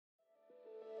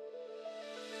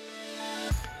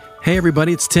Hey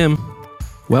everybody, it's Tim.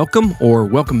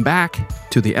 Welcome back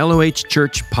to the LOH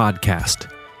Church podcast.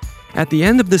 At the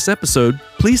end of this episode,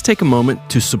 please take a moment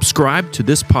to subscribe to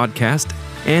this podcast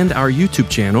and our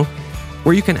YouTube channel,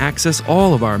 where you can access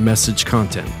all of our message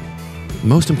content.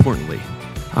 Most importantly,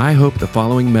 I hope the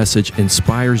following message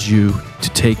inspires you to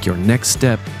take your next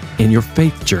step in your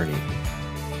faith journey.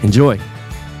 Enjoy.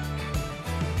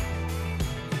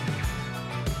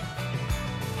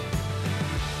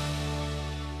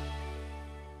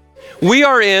 We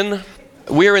are in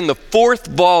the fourth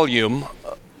volume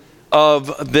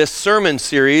of this sermon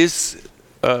series,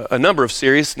 a number of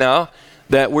series now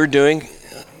that we're doing,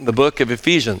 the book of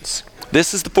Ephesians.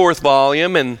 This is the fourth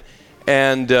volume,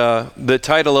 and the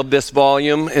title of this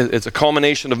volume is a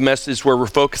culmination of messages where we're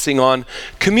focusing on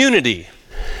community.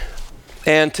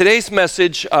 And today's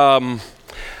message I'm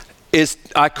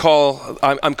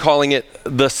calling it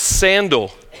the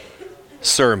Sandal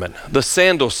Sermon. The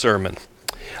Sandal Sermon.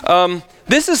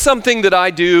 This is something that I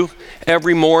do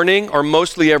every morning, or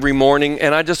mostly every morning,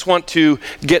 and I just want to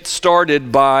get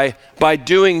started by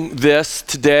doing this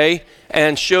today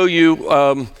and show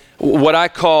you what I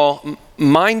call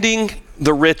minding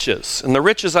the riches. And the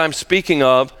riches I'm speaking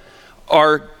of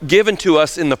are given to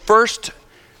us in the first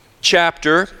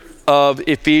chapter of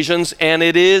Ephesians, and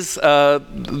it is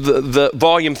the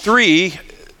volume 3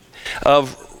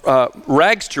 of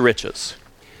Rags to Riches.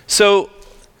 So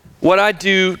what I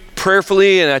do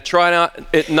prayerfully, and I try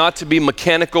not to be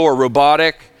mechanical or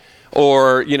robotic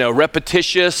or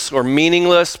repetitious or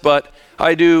meaningless, but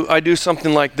I do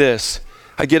something like this.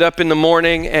 I get up in the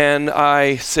morning and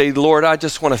I say, Lord, I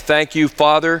just want to thank you,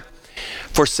 Father,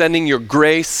 for sending your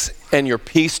grace and your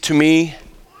peace to me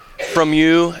from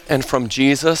you and from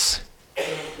Jesus.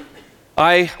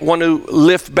 I want to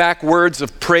lift back words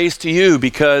of praise to you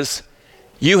because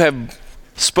you have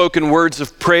spoken words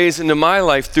of praise into my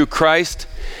life through Christ,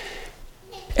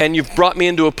 and you've brought me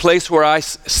into a place where I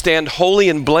stand holy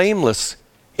and blameless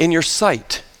in your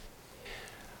sight.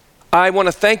 I want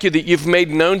to thank you that you've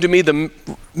made known to me the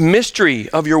mystery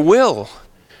of your will,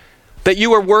 that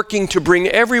you are working to bring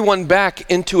everyone back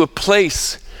into a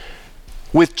place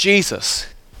with Jesus,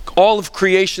 all of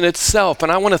creation itself,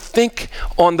 and I want to think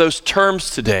on those terms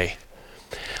today.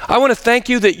 I want to thank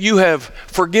you that you have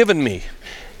forgiven me.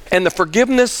 And the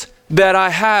forgiveness that I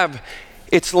have,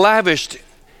 it's lavished.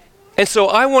 And so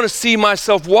I want to see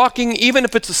myself walking, even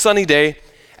if it's a sunny day,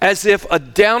 as if a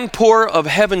downpour of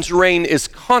heaven's rain is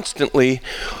constantly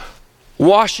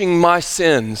washing my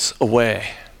sins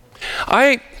away.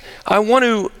 I want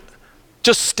to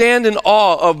just stand in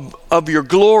awe of your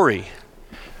glory,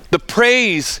 the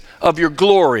praise of your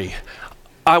glory.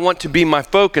 I want to be my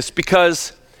focus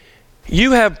because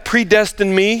you have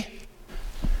predestined me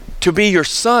to be your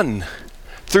son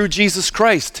through Jesus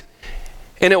Christ.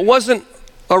 And it wasn't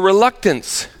a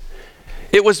reluctance.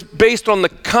 It was based on the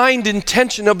kind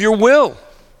intention of your will.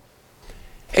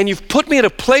 And you've put me at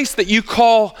a place that you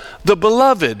call the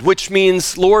beloved, which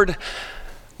means, Lord,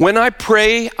 when I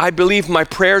pray, I believe my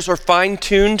prayers are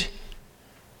fine-tuned.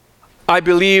 I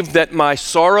believe that my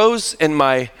sorrows and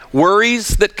my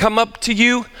worries that come up to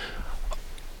you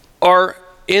are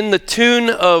in the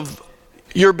tune of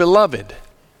your beloved.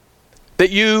 That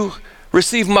you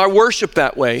receive my worship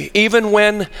that way, even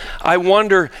when I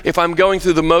wonder if I'm going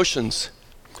through the motions.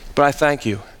 But I thank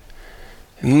you.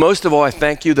 And most of all, I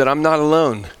thank you that I'm not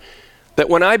alone. That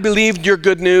when I believed your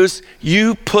good news,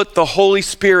 you put the Holy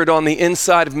Spirit on the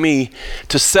inside of me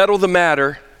to settle the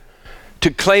matter, to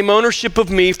claim ownership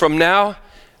of me from now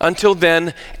until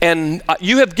then. And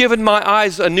you have given my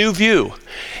eyes a new view.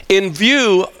 In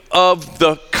view of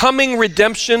the coming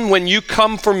redemption, when you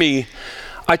come for me,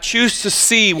 I choose to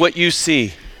see what you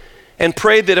see and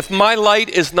pray that if my light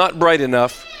is not bright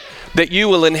enough, that you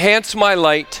will enhance my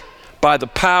light by the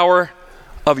power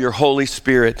of your Holy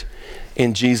Spirit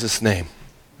in Jesus' name.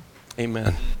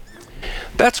 Amen.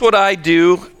 That's what I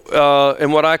do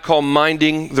and what I call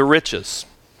minding the riches.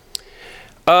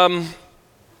 From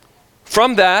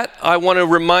that, I want to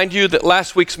remind you that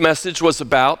last week's message was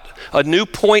about a new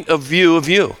point of view of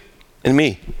you and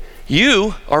me.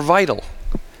 You are vital.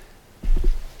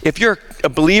 If you're a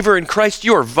believer in Christ,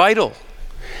 you are vital.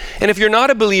 And if you're not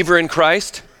a believer in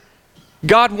Christ,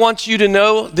 God wants you to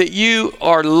know that you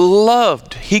are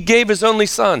loved. He gave his only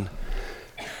son.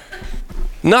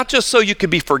 Not just so you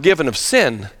could be forgiven of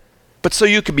sin, but so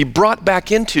you could be brought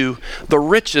back into the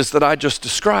riches that I just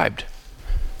described.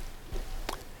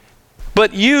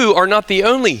 But you are not the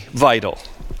only vital.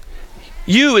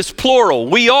 You is plural.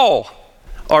 We all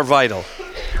are vital.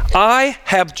 I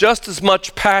have just as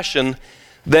much passion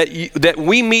that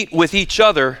we meet with each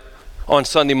other on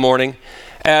Sunday morning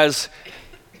as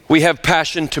we have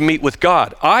passion to meet with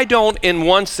God. I don't, in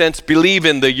one sense, believe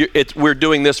in we're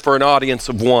doing this for an audience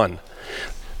of one.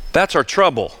 That's our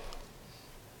trouble.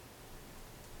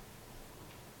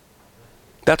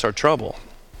 That's our trouble.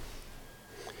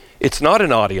 It's not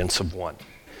an audience of one.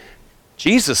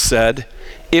 Jesus said,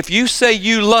 if you say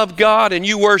you love God and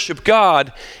you worship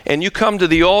God, and you come to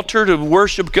the altar to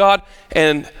worship God,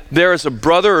 and there is a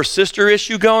brother or sister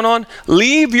issue going on,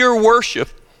 leave your worship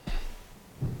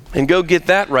and go get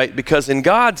that right, because in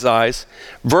God's eyes,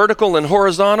 vertical and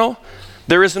horizontal,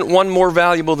 there isn't one more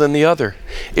valuable than the other.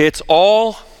 It's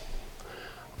all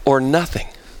or nothing.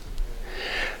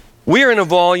 We are in a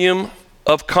volume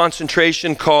of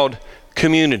concentration called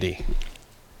community.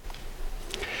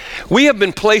 We have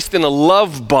been placed in a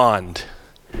love bond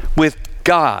with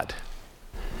God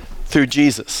through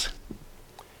Jesus.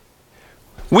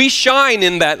 We shine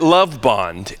in that love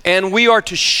bond, and we are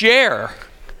to share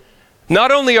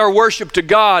not only our worship to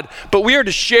God, but we are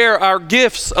to share our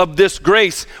gifts of this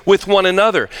grace with one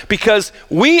another, because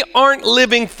we aren't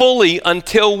living fully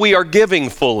until we are giving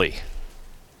fully.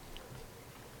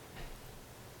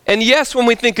 And yes, when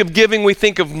we think of giving, we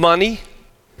think of money.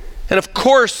 And of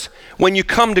course, when you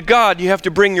come to God, you have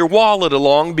to bring your wallet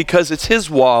along, because it's His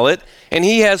wallet and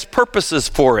He has purposes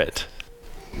for it.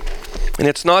 And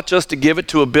it's not just to give it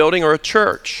to a building or a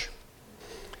church.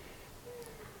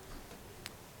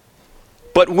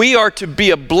 But we are to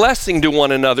be a blessing to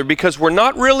one another, because we're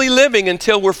not really living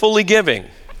until we're fully giving.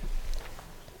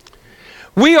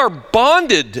 We are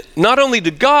bonded not only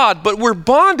to God, but we're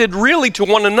bonded really to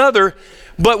one another,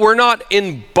 but we're not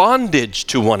in bondage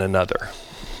to one another.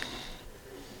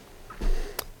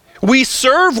 We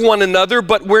serve one another,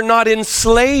 but we're not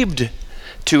enslaved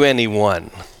to anyone.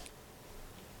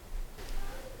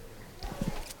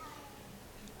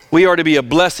 We are to be a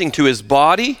blessing to His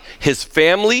body, His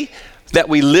family, that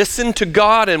we listen to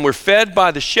God and we're fed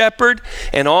by the shepherd,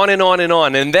 and on and on and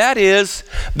on. And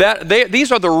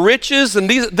these are the riches, and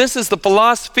this is the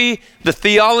philosophy, the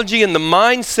theology, and the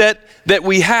mindset that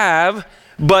we have.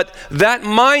 But that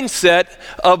mindset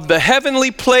of the heavenly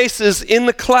places in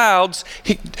the clouds,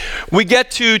 we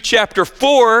get to chapter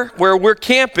 4 where we're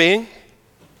camping,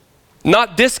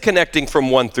 not disconnecting from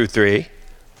 1 through 3.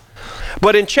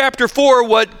 But in chapter 4,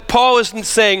 what Paul is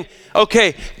saying,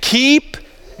 okay, keep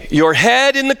your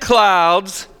head in the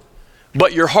clouds,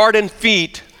 but your heart and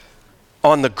feet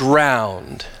on the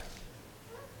ground.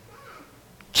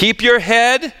 Keep your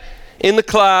head in the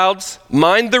clouds,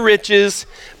 mind the riches,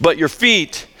 but your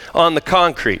feet on the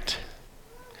concrete.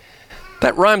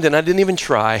 That rhymed and I didn't even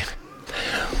try.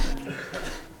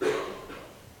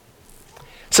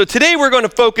 So today we're going to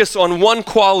focus on one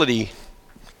quality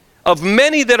of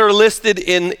many that are listed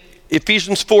in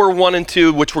Ephesians 4, 1 and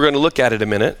 2, which we're going to look at in a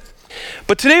minute.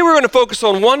 But today we're going to focus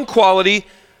on one quality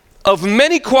of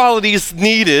many qualities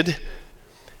needed.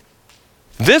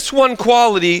 This one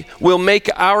quality will make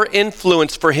our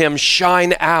influence for Him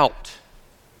shine out,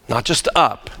 not just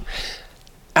up,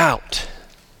 out.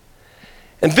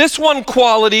 And this one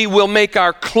quality will make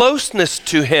our closeness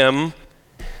to Him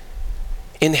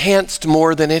enhanced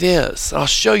more than it is. I'll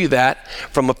show you that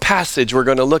from a passage we're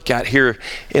going to look at here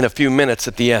in a few minutes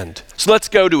at the end. So let's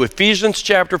go to Ephesians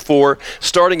chapter 4,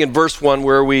 starting in verse 1,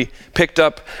 where we picked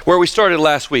up, where we started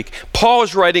last week. Paul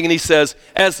is writing and he says,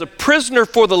 as a prisoner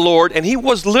for the Lord, and he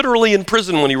was literally in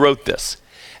prison when he wrote this.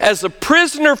 As a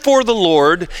prisoner for the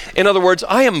Lord, in other words,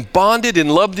 I am bonded in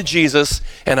love to Jesus,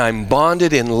 and I'm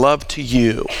bonded in love to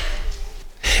you.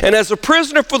 And as a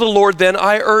prisoner for the Lord, then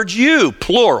I urge you,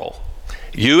 plural,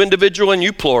 you individual and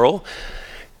you plural,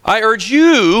 I urge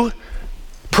you,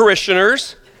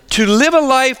 parishioners, to live a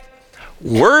life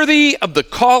worthy of the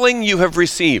calling you have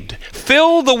received.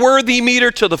 Fill the worthy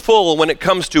meter to the full when it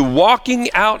comes to walking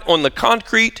out on the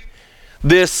concrete,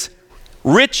 this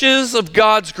riches of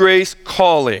God's grace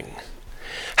calling.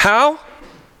 How?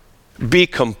 Be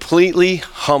completely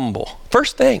humble.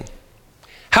 First thing,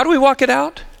 how do we walk it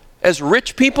out as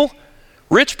rich people?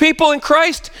 Rich people in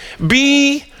Christ,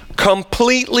 be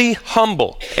completely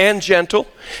humble and gentle.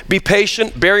 Be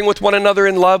patient, bearing with one another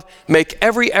in love. Make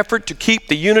every effort to keep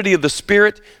the unity of the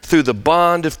Spirit through the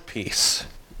bond of peace.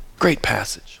 Great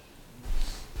passage.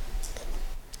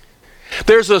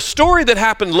 There's a story that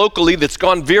happened locally that's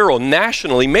gone viral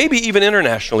nationally, maybe even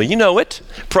internationally. You know it,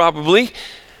 probably.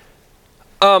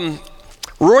 Rory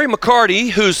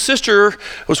McCarty, whose sister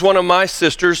was one of my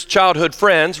sister's childhood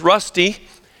friends, Rusty.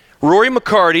 Rory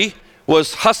McCarty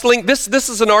was hustling. This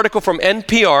is an article from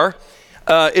NPR.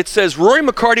 It says, Rory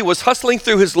McCarty was hustling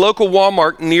through his local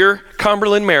Walmart near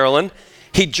Cumberland, Maryland.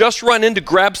 He'd just run in to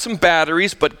grab some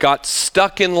batteries, but got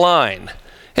stuck in line.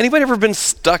 Anybody ever been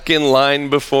stuck in line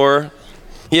before?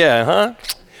 Yeah, huh?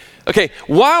 Okay,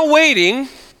 while waiting,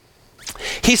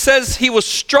 he says he was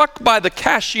struck by the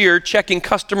cashier checking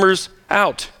customers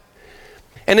out.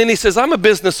 And then he says, I'm a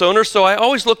business owner, so I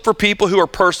always look for people who are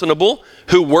personable,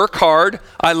 who work hard.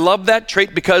 I love that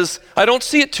trait because I don't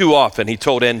see it too often, he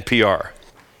told NPR.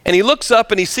 And he looks up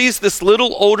and he sees this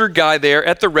little older guy there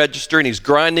at the register, and he's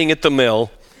grinding at the mill.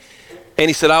 And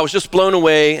he said, I was just blown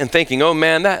away and thinking, oh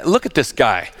man, look at this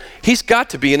guy. He's got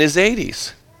to be in his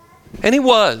 80s. And he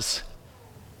was.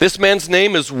 This man's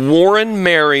name is Warren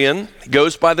Marion. He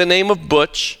goes by the name of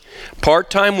Butch,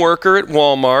 part-time worker at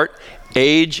Walmart,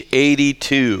 age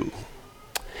 82.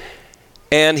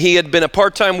 And he had been a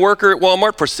part-time worker at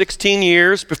Walmart for 16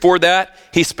 years. Before that,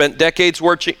 he spent decades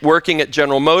working at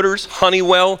General Motors,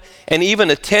 Honeywell, and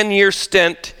even a 10-year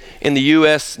stint in the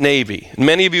U.S. Navy.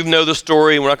 Many of you know the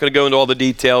story. We're not going to go into all the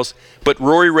details. But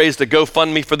Rory raised a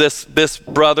GoFundMe for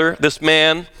this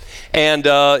man. And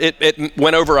it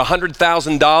went over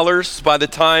 $100,000 by the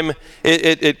time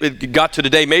it got to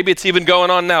today. Maybe it's even going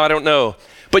on now. I don't know.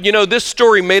 But you know, this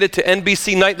story made it to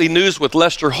NBC Nightly News with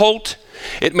Lester Holt.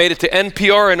 It made it to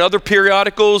NPR and other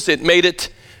periodicals. It made it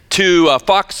to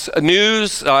Fox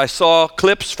News. I saw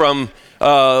clips from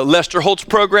Lester Holt's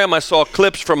program. I saw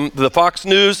clips from the Fox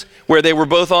News where they were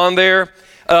both on there.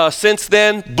 Since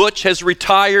then, Butch has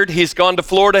retired. He's gone to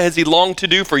Florida, as he longed to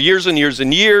do for years and years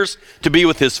and years, to be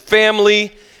with his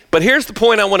family. But here's the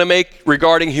point I want to make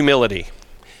regarding humility.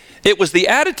 It was the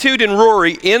attitude in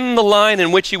Rory in the line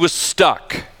in which he was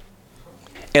stuck,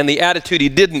 and the attitude he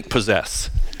didn't possess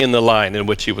in the line in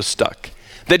which he was stuck,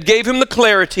 that gave him the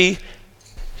clarity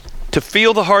to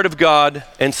feel the heart of God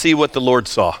and see what the Lord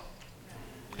saw.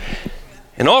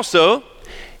 And also,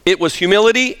 it was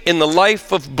humility in the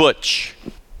life of Butch.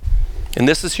 And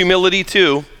this is humility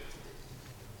too,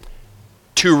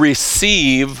 to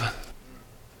receive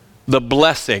the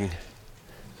blessing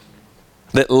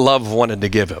that love wanted to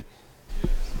give him.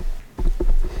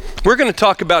 We're going to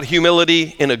talk about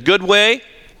humility in a good way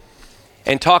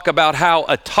and talk about how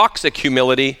a toxic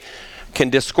humility can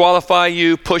disqualify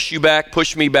you, push you back,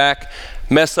 push me back,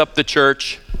 mess up the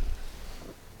church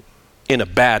in a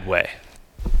bad way.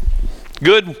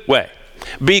 Good way.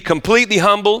 Be completely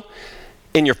humble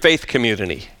in your faith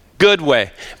community. Good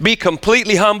way. Be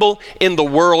completely humble in the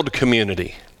world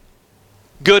community.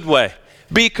 Good way.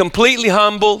 Be completely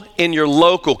humble in your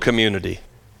local community.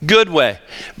 Good way.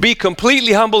 Be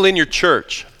completely humble in your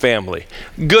church family.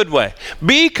 Good way.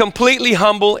 Be completely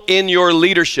humble in your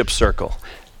leadership circle.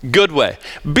 Good way.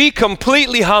 Be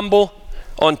completely humble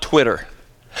on Twitter.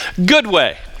 Good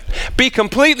way. Be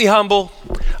completely humble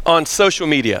on social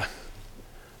media.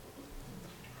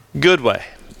 Good way.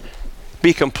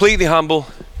 Be completely humble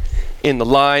in the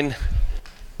line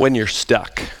when you're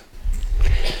stuck.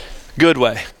 Good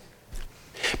way.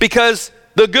 Because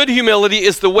the good humility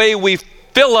is the way we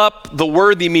fill up the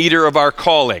worthy meter of our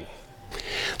calling.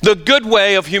 The good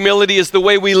way of humility is the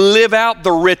way we live out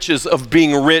the riches of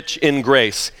being rich in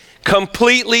grace.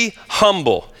 Completely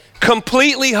humble.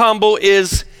 Completely humble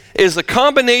is a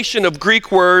combination of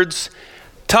Greek words,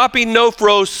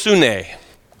 tapinofro sune.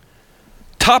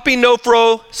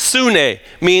 Tapinofro sune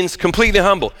means completely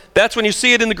humble. That's when you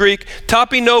see it in the Greek.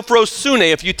 Tapinofro sune.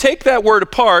 If you take that word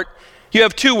apart, you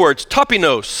have two words,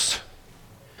 tapinos.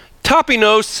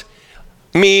 Tapinos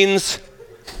means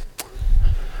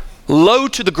low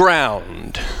to the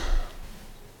ground.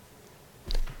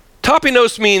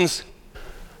 Tapinos means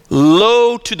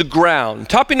low to the ground.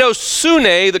 Tapinos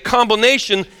sune, the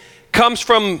combination, comes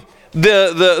from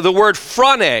the word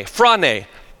frane.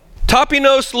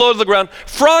 Tapinos, low to the ground.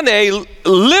 Frane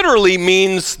literally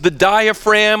means the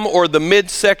diaphragm or the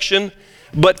midsection,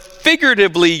 but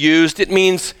figuratively used, it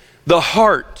means the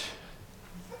heart,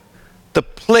 the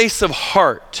place of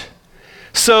heart.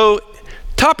 So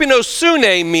tapinos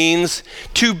sune means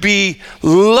to be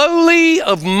lowly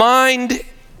of mind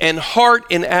and heart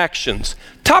in actions.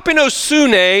 Tapinos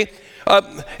sune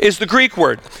is the Greek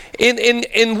word.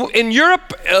 In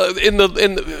Europe, in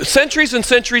the centuries and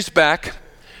centuries back,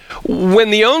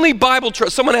 when the only Bible,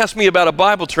 someone asked me about a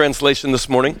Bible translation this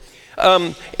morning.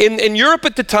 In Europe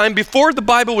at the time, before the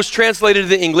Bible was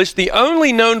translated into English, the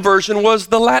only known version was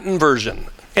the Latin version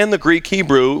and the Greek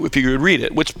Hebrew, if you could read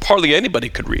it, which hardly anybody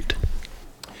could read.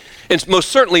 And most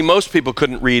certainly most people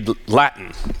couldn't read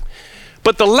Latin.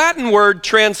 But the Latin word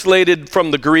translated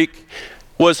from the Greek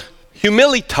was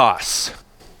humilitas.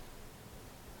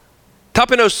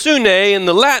 Tapinos sune in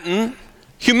the Latin,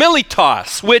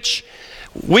 humilitas, which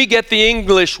we get the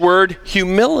English word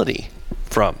humility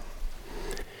from.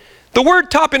 The word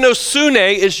tapinos sune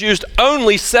is used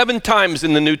only 7 times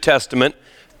in the New Testament,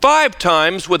 5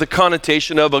 times with a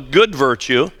connotation of a good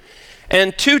virtue,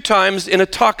 and 2 times in a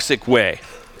toxic way.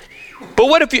 But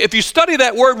what if you study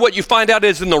that word, what you find out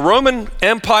is in the Roman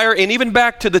Empire, and even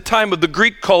back to the time of the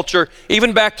Greek culture,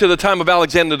 even back to the time of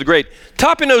Alexander the Great,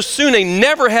 tapenosune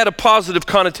never had a positive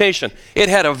connotation. It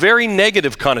had a very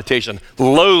negative connotation.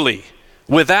 Lowly,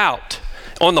 without,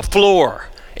 on the floor,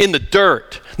 in the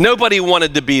dirt. Nobody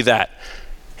wanted to be that.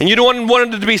 And you don't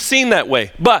want it to be seen that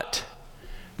way. But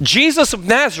Jesus of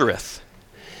Nazareth,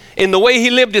 in the way he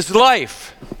lived his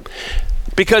life,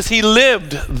 because he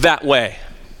lived that way,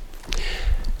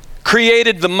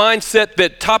 created the mindset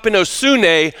that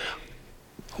tapenosune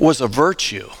was a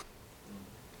virtue.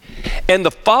 And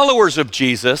the followers of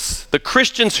Jesus, the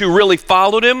Christians who really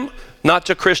followed him, not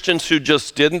the Christians who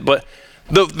just didn't, but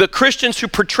the Christians who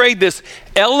portrayed this,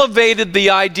 elevated the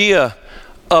idea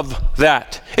of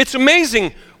that. It's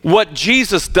amazing what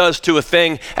Jesus does to a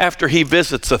thing after he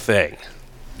visits a thing.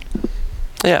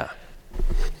 Yeah.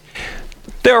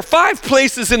 There are 5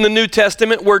 places in the New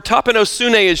Testament where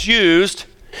tapenosune is used,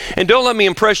 and don't let me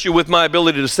impress you with my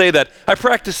ability to say that. I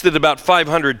practiced it about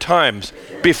 500 times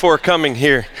before coming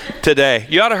here today.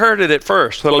 You ought to heard it at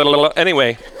first.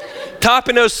 Anyway,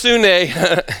 tapenosune.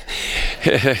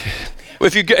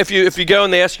 If you go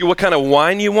and they ask you what kind of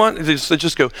wine you want, they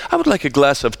just go, I would like a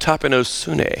glass of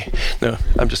tapenosune. No,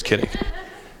 I'm just kidding.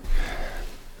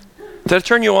 Did I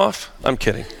turn you off? I'm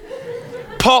kidding.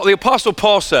 The Apostle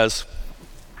Paul says,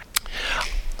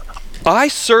 I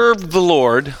served the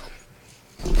Lord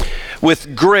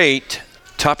with great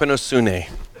tapenosune.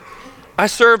 I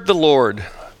served the Lord,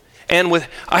 and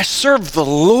I served the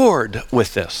Lord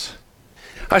with this.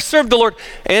 I served the Lord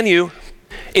and you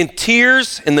in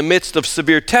tears in the midst of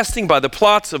severe testing by the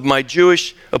plots of my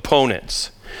Jewish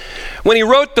opponents. When he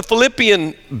wrote the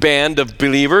Philippian band of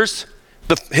believers,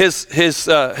 his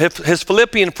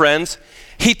Philippian friends,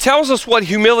 he tells us what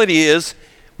humility is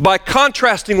by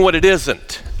contrasting what it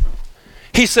isn't.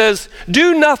 He says,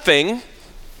 do nothing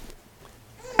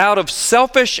out of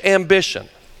selfish ambition.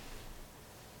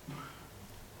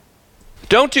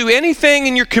 Don't do anything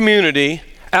in your community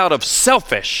out of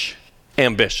selfish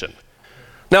ambition.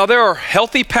 Now, there are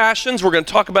healthy passions. We're going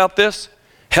to talk about this.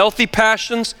 Healthy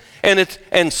passions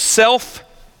and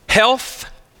self-health.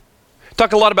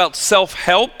 Talk a lot about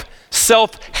self-help.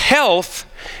 Self-health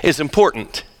is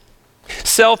important.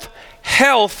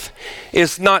 Self-health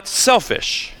is not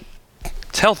selfish.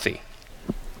 It's healthy.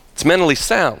 It's mentally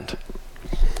sound.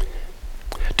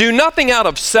 Do nothing out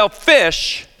of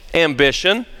selfish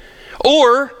ambition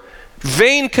or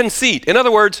vain conceit. In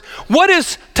other words, what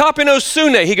is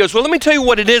tapenosune? He goes, well, let me tell you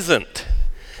what it isn't.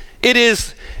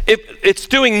 It's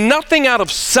doing nothing out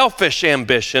of selfish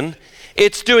ambition.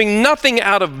 It's doing nothing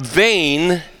out of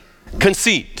vain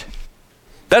conceit.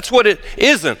 That's what it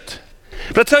isn't.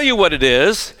 But I'll tell you what it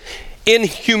is. In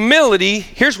humility,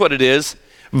 here's what it is.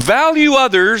 Value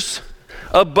others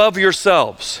above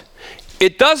yourselves.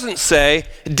 It doesn't say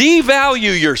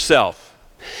devalue yourself.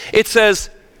 It says,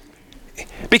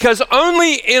 because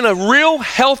only in a real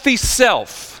healthy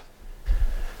self,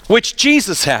 which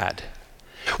Jesus had,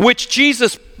 which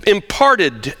Jesus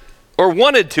imparted or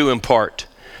wanted to impart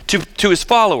to his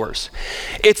followers,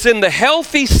 it's in the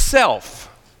healthy self.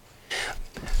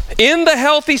 In the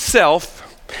healthy self,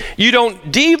 you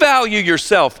don't devalue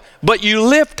yourself, but you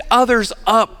lift others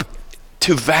up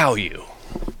to value.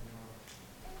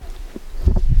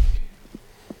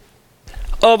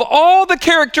 Of all the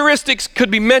characteristics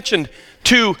could be mentioned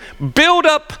to build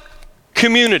up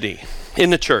community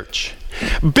in the church,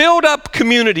 build up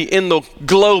community in the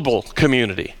global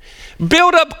community,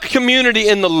 build up community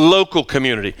in the local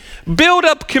community, build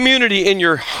up community in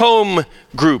your home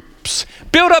groups,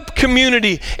 build up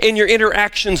community in your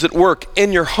interactions at work,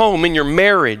 in your home, in your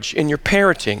marriage, in your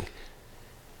parenting.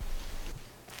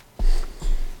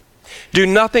 Do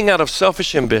nothing out of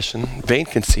selfish ambition, vain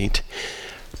conceit,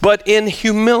 but in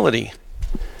humility.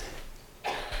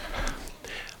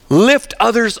 Lift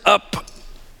others up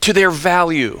to their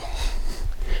value.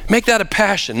 Make that a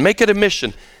passion. Make it a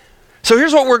mission. So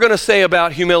here's what we're going to say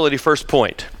about humility, first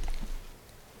point.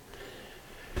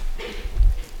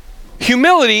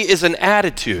 Humility is an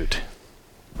attitude.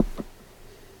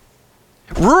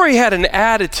 Rory had an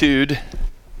attitude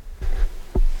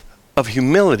of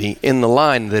humility in the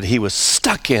line that he was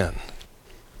stuck in.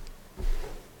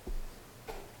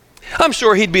 I'm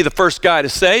sure he'd be the first guy to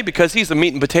say, because he's a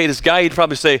meat and potatoes guy, he'd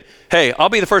probably say, hey, I'll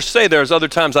be the first to say there's other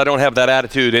times I don't have that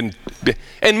attitude.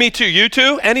 And me too. You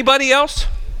too? Anybody else?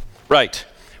 Right.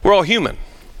 We're all human.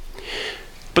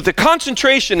 But the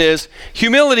concentration is,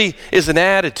 humility is an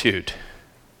attitude.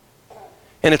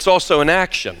 And it's also an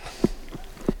action.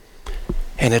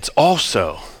 and it's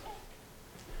also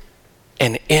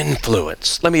an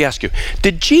influence. Let me ask you,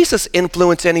 did Jesus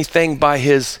influence anything by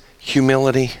his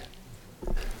humility?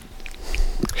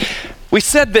 We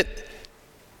said that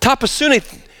tapasune,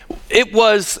 it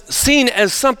was seen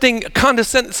as something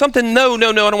condescending, something no, I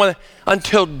don't want to,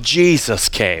 until Jesus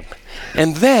came.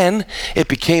 And then it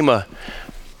became a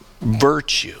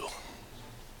virtue.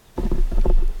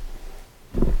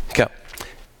 Okay.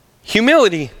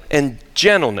 Humility and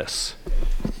gentleness.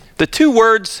 The two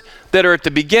words that are at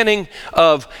the beginning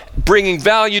of bringing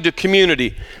value to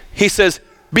community. He says,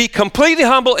 be completely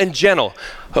humble and gentle.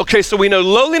 Okay, so we know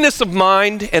lowliness of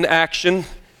mind and action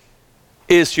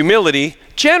is humility.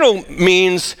 Gentle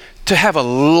means to have a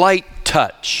light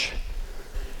touch.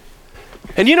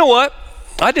 And you know what?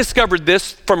 I discovered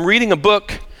this from reading a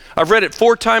book. I've read it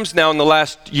 4 times now in the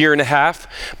last year and a half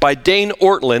by Dane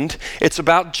Ortland. It's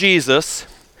about Jesus.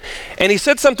 And he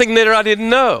said something that I didn't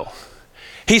know.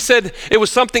 He said it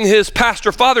was something his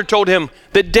pastor father told him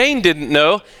that Dane didn't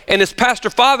know, and his pastor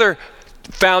father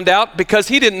found out because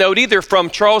he didn't know it either from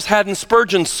Charles Haddon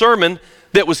Spurgeon's sermon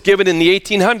that was given in the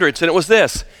 1800s, and it was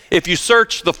this: if you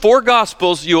search the 4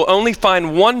 Gospels, you'll only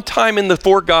find one time in the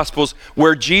 4 Gospels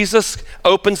where Jesus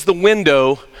opens the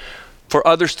window for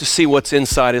others to see what's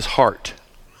inside his heart.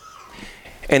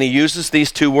 And he uses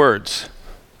these 2 words,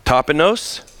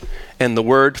 tapenos, and the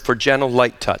word for gentle,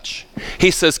 light touch.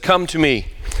 He says, come to me,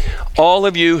 all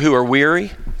of you who are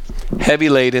weary, heavy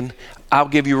laden, I'll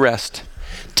give you rest.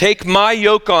 Take my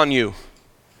yoke on you.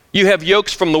 You have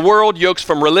yokes from the world, yokes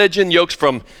from religion, yokes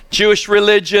from Jewish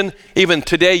religion, even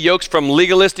today yokes from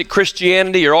legalistic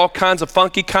Christianity, or all kinds of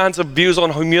funky kinds of views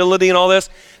on humility and all this.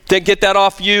 Get that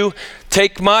off you.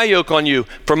 Take my yoke on you.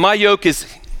 For my yoke is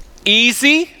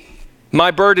easy,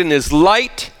 my burden is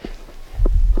light.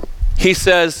 He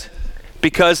says,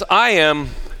 because I am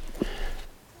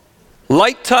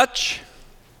light touch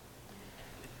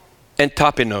and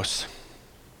tapenos.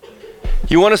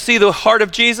 You want to see the heart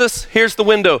of Jesus? Here's the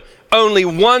window. Only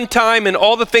one time in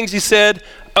all the things he said,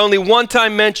 only one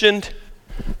time mentioned,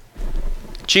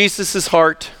 Jesus'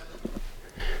 heart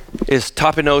is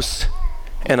tapenos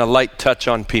and a light touch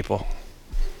on people.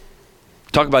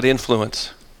 Talk about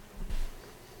influence.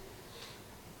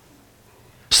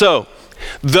 So,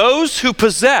 those who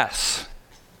possess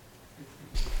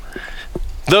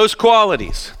those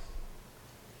qualities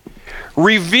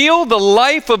reveal the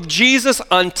life of Jesus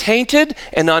untainted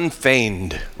and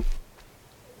unfeigned.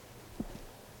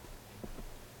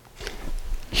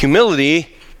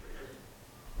 Humility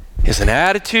is an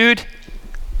attitude,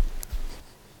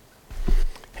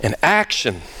 an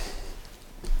action.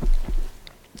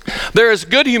 There is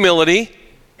good humility,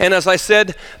 and as I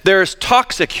said, there is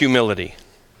toxic humility.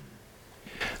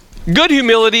 Good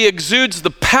humility exudes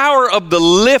the power of the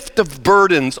lift of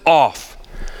burdens off.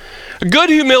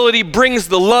 Good humility brings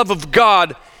the love of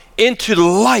God into the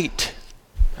light.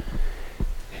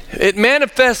 It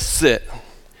manifests it.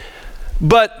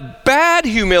 But bad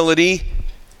humility,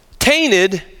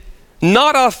 tainted,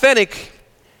 not authentic,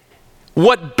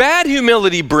 what bad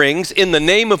humility brings in the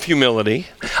name of humility,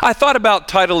 I thought about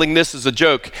titling this as a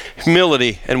joke,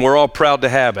 humility, and we're all proud to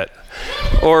have it.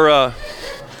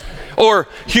 Or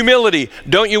humility,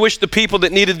 don't you wish the people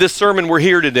that needed this sermon were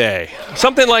here today?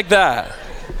 Something like that.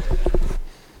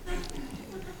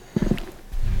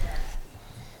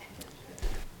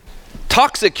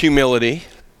 Toxic humility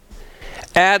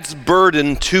adds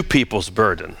burden to people's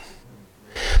burden.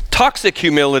 Toxic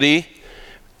humility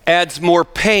adds more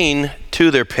pain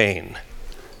to their pain.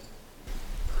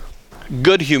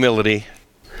 Good humility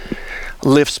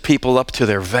lifts people up to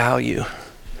their value.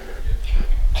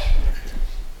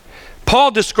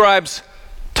 Paul describes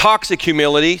toxic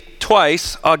humility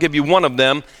twice. I'll give you one of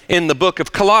them in the book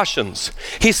of Colossians.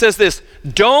 He says this: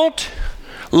 don't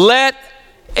let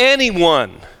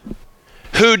anyone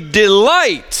who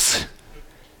delights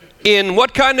in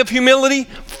what kind of humility?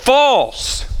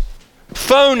 False,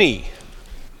 phony,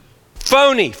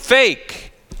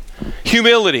 fake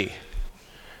humility.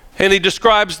 And he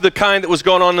describes the kind that was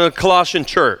going on in the Colossian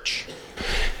church.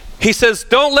 He says,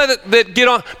 don't let it get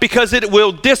on, because it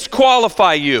will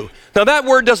disqualify you. Now that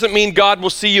word doesn't mean God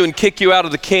will see you and kick you out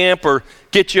of the camp or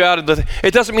get you out of the,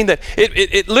 it doesn't mean that.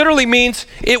 It literally means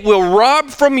it will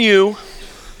rob from you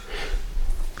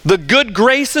the good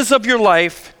graces of your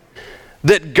life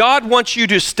that God wants you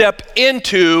to step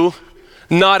into,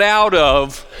 not out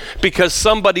of, because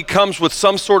somebody comes with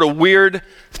some sort of weird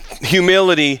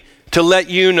humility to let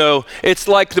you know. It's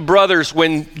like the brothers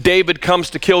when David comes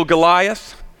to kill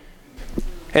Goliath.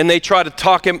 And they try to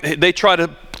talk him,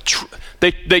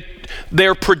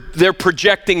 they're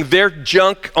projecting their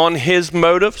junk on his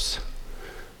motives.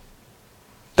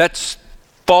 That's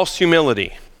false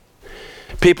humility.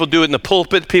 People do it in the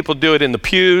pulpit. People do it in the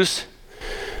pews.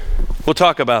 We'll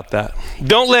talk about that.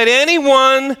 Don't let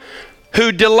anyone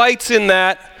who delights in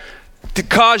that to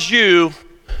cause you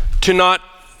to not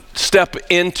step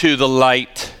into the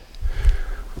light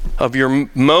of your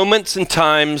moments and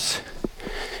times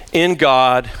in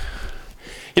God.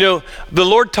 You know, the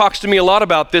Lord talks to me a lot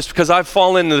about this because I've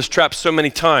fallen into this trap so many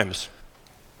times.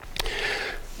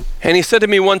 And he said to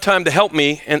me one time to help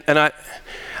me, and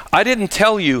I didn't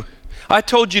tell you. I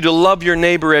told you to love your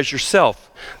neighbor as yourself,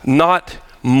 not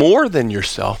more than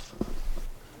yourself,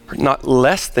 or not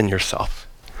less than yourself.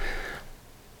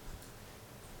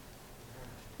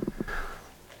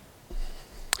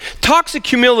 Toxic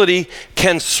humility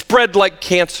can spread like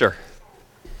cancer.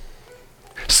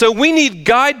 So we need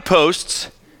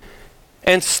guideposts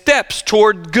and steps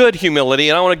toward good humility.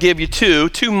 And I want to give you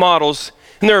two models.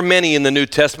 And there are many in the New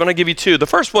Testament. I'll give you two. The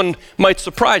first one might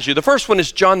surprise you. The first one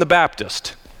is John the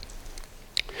Baptist.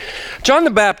 John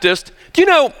the Baptist, do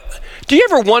you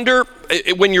ever wonder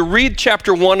when you read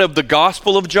chapter 1 of the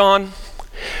Gospel of John?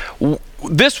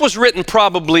 This was written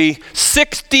probably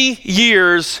 60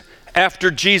 years after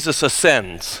Jesus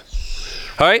ascends.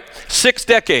 All right? 6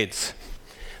 decades.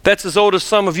 That's as old as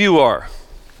some of you are.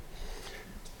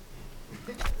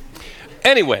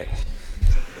 Anyway,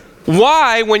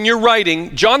 why, when you're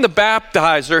writing, John the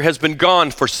Baptizer has been gone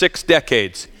for 6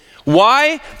 decades.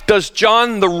 Why does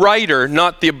John the writer,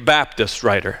 not the Baptist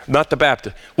writer, not the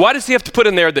Baptist, why does he have to put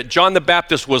in there that John the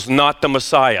Baptist was not the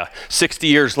Messiah 60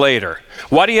 years later?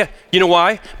 Why do you know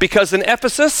why? Because in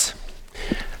Ephesus,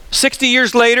 60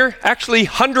 years later, actually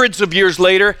hundreds of years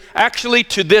later, actually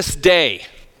to this day,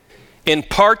 in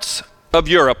parts of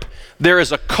Europe, there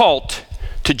is a cult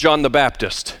to John the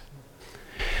Baptist.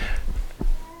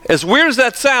 As weird as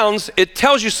that sounds, it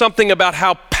tells you something about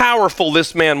how powerful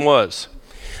this man was.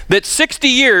 That 60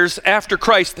 years after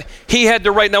Christ, he had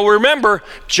to write. Now remember,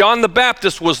 John the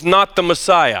Baptist was not the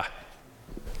Messiah.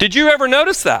 Did you ever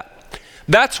notice that?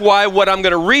 That's why what I'm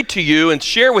going to read to you and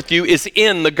share with you is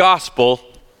in the Gospel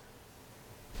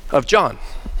of John.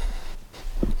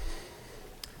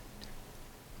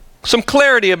 Some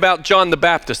clarity about John the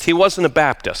Baptist. He wasn't a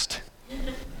Baptist.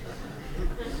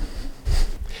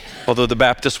 Although the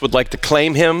Baptists would like to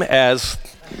claim him as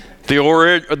the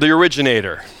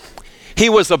originator. He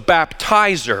was a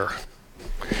baptizer.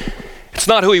 It's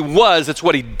not who he was, it's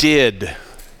what he did.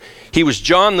 He was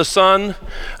John, the son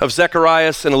of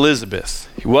Zacharias and Elizabeth.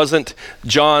 He wasn't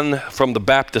John from the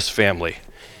Baptist family.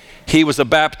 He was a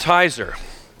baptizer.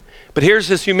 But here's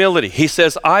his humility. He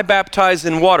says, I baptize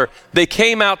in water. They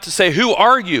came out to say, who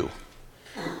are you?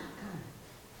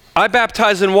 I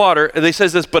baptize in water. And they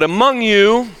says this, but among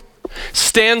you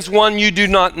stands one you do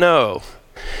not know.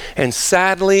 And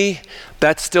sadly,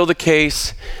 that's still the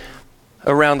case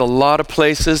around a lot of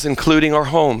places, including our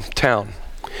hometown.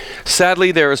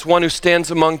 Sadly, there is one who stands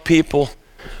among people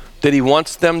that he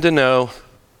wants them to know,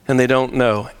 and they don't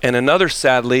know. And another,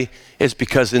 sadly, is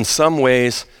because in some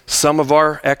ways, some of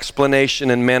our explanation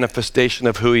and manifestation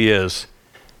of who he is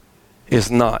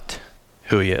not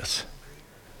who he is.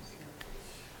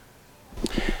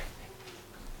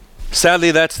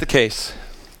 Sadly, that's the case.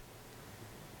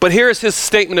 But here is his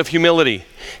statement of humility.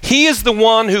 He is the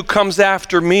one who comes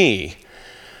after me,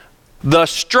 the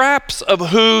straps of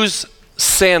whose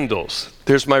sandals,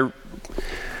 there's my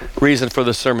reason for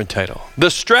the sermon title, the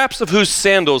straps of whose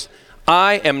sandals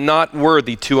I am not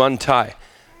worthy to untie.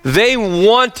 They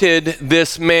wanted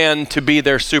this man to be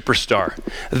their superstar.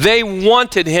 They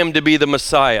wanted him to be the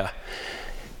Messiah.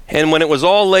 And when it was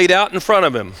all laid out in front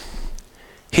of him,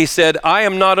 he said, I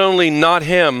am not only not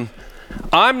him,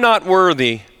 I'm not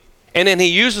worthy. And then he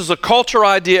uses a culture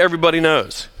idea everybody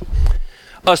knows.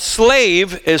 A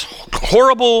slave, as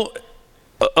horrible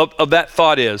of that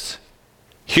thought is,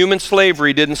 human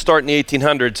slavery didn't start in the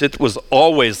 1800s. It was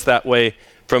always that way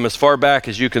from as far back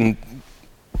as you can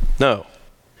know.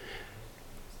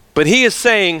 But he is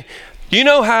saying, you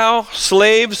know how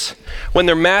slaves, when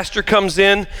their master comes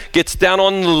in, gets down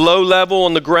on the low level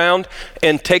on the ground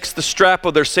and takes the strap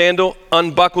of their sandal,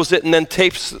 unbuckles it, and then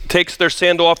takes their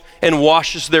sandal off and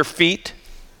washes their feet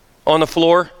on the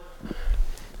floor?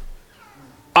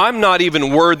 I'm not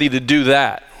even worthy to do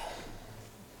that.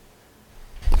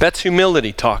 That's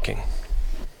humility talking.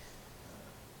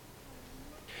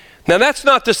 Now that's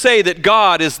not to say that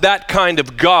God is that kind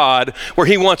of God where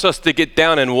he wants us to get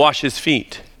down and wash his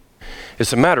feet.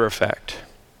 As a matter of fact,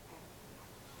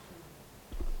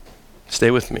 stay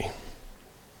with me.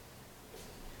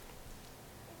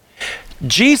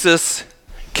 Jesus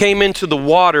came into the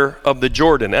water of the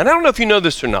Jordan. And I don't know if you know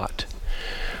this or not,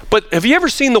 But have you ever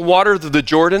seen the water of the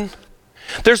Jordan?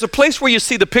 There's a place where you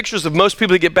see the pictures of most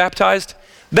people that get baptized.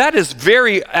 That is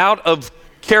very out of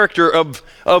character of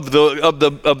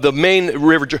the main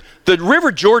river. The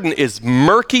River Jordan is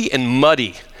murky and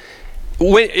muddy.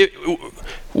 It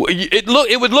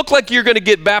would look like you're going to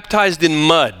get baptized in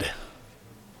mud.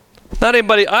 Not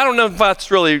anybody, I don't know if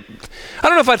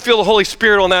I'd feel the Holy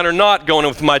Spirit on that or not, going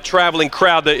with my traveling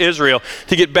crowd to Israel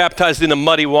to get baptized in the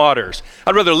muddy waters.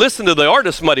 I'd rather listen to the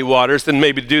artist's muddy waters than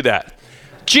maybe do that.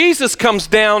 Jesus comes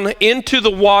down into the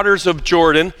waters of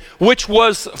Jordan, which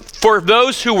was for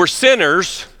those who were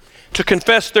sinners to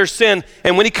confess their sin.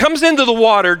 And when he comes into the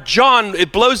water,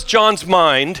 it blows John's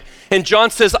mind. And John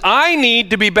says, I need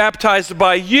to be baptized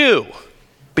by you,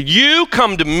 but you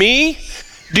come to me.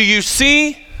 Do you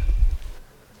see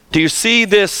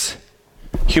this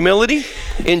humility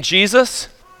in Jesus?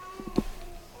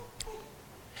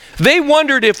 They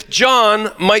wondered if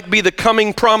John might be the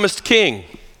coming promised king.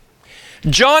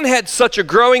 John had such a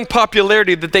growing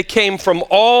popularity that they came from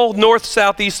all north,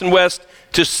 south, east, and west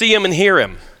to see him and hear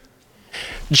him.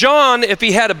 John, if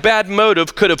he had a bad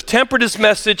motive, could have tempered his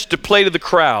message to play to the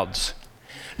crowds.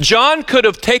 John could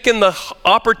have taken the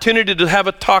opportunity to have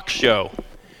a talk show.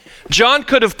 John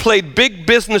could have played big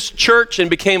business church and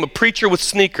became a preacher with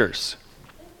sneakers.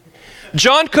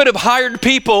 John could have hired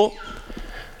people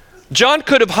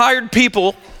to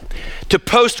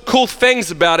post cool things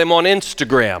about him on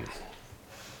Instagram.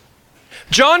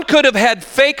 John could have had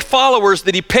fake followers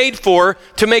that he paid for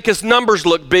to make his numbers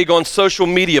look big on social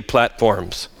media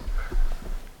platforms.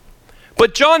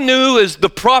 But John knew, as the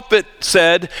prophet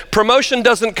said, promotion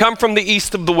doesn't come from the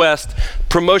east of the west.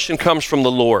 Promotion comes from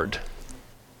the Lord.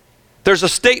 There's a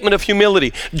statement of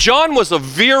humility. John was a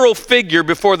viral figure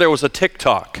before there was a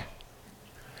TikTok.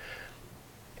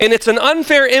 And it's an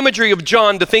unfair imagery of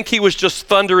John to think he was just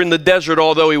thunder in the desert,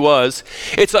 although he was.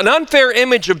 It's an unfair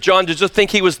image of John to just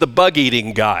think he was the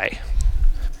bug-eating guy,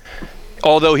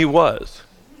 although he was.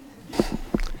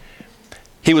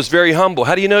 He was very humble.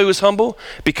 How do you know he was humble?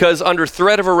 Because under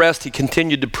threat of arrest, he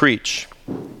continued to preach.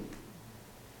 And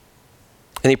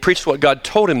he preached what God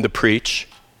told him to preach,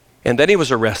 and then he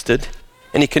was arrested,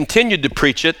 and he continued to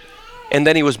preach it, and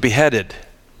then he was beheaded.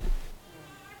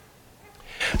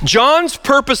 John's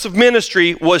purpose of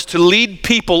ministry was to lead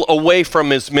people away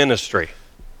from his ministry.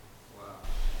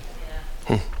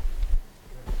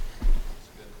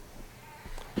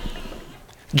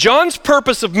 John's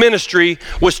purpose of ministry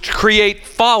was to create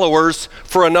followers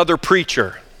for another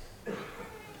preacher.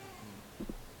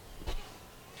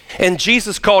 And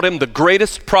Jesus called him the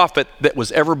greatest prophet that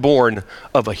was ever born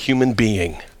of a human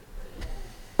being.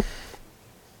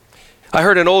 I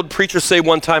heard an old preacher say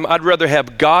one time, I'd rather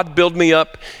have God build me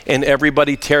up and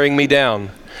everybody tearing me down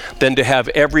than to have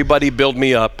everybody build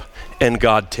me up and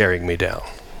God tearing me down.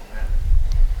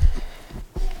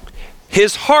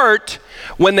 His heart,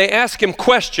 when they ask him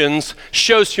questions,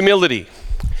 shows humility.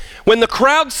 When the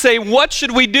crowd say, what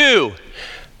should we do?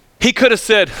 He could have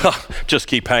said, just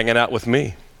keep hanging out with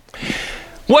me.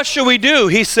 What should we do?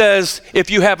 He says,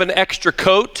 if you have an extra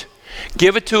coat,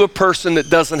 give it to a person that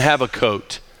doesn't have a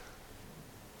coat.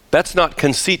 That's not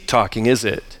conceit talking, is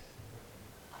it?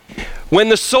 When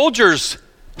the soldiers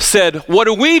said, what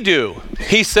do we do?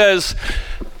 He says,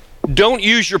 don't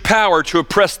use your power to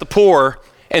oppress the poor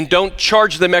and don't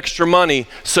charge them extra money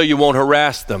so you won't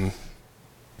harass them.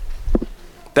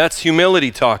 That's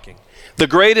humility talking. The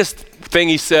greatest thing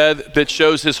he said that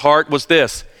shows his heart was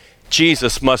this: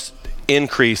 Jesus must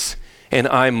increase and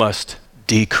I must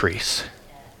decrease.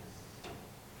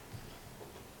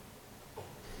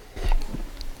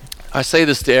 I say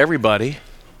this to everybody,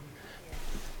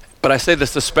 but I say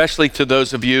this especially to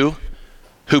those of you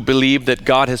who believe that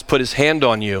God has put his hand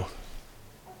on you.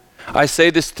 I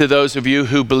say this to those of you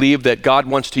who believe that God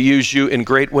wants to use you in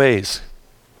great ways.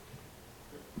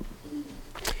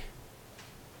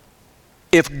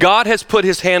 If God has put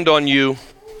his hand on you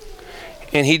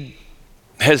and he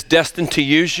has destined to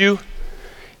use you,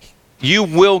 you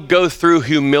will go through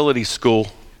humility school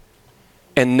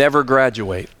and never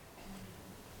graduate.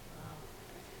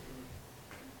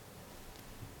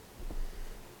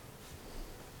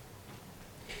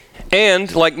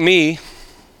 And, like me,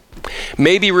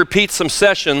 maybe repeat some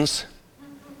sessions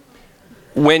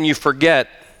when you forget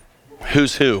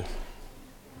who's who.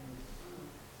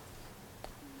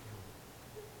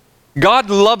 God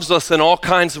loves us in all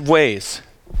kinds of ways.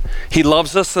 He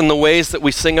loves us in the ways that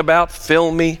we sing about.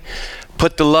 Fill me,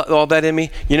 put all that in me.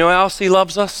 You know how else he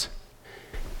loves us?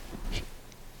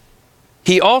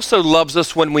 He also loves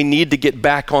us when we need to get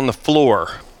back on the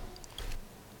floor.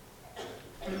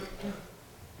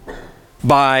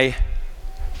 By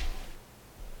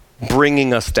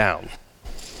bringing us down.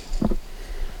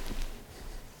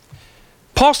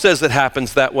 Paul says it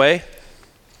happens that way.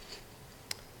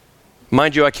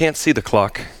 Mind you, I can't see the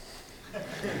clock.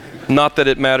 Not that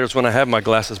it matters when I have my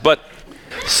glasses, but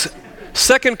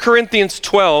 2 Corinthians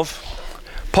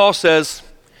 12, Paul says,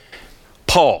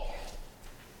 Paul,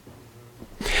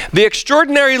 the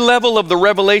extraordinary level of the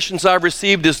revelations I've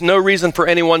received is no reason for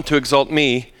anyone to exalt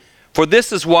me, for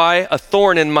this is why a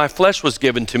thorn in my flesh was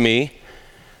given to me,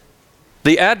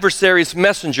 the adversary's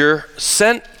messenger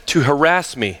sent to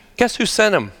harass me. Guess who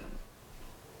sent him?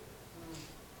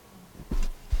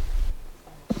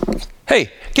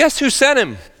 Hey, guess who sent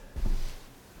him?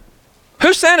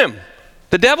 Who sent him?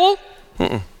 The devil?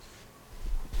 Mm-mm.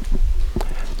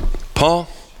 Paul,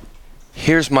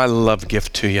 here's my love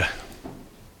gift to you.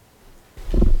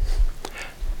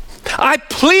 I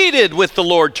pleaded with the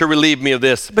Lord to relieve me of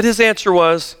this, but his answer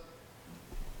was,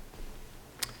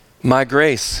 my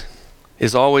grace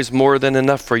is always more than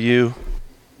enough for you,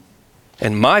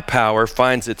 and my power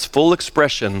finds its full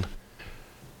expression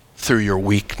through your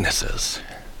weaknesses.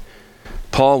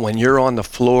 Paul, when you're on the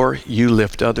floor, you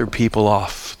lift other people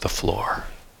off the floor.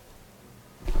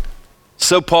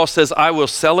 So Paul says, I will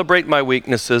celebrate my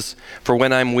weaknesses, for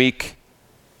when I'm weak,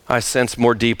 I sense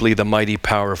more deeply the mighty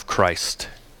power of Christ.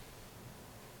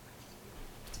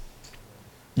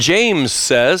 James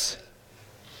says,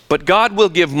 but God will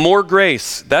give more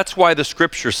grace. That's why the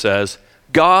scripture says,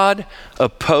 God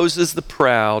opposes the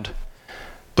proud,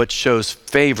 but shows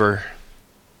favor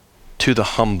to the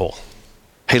humble.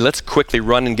 Hey, let's quickly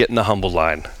run and get in the humble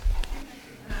line.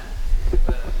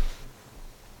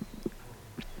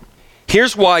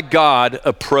 Here's why God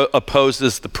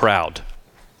opposes the proud.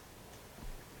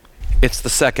 It's the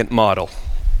second model,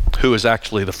 who is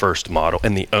actually the first model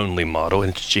and the only model,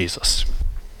 and it's Jesus.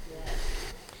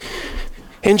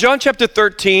 In John chapter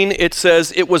 13, it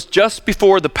says, it was just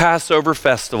before the Passover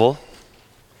festival.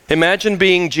 Imagine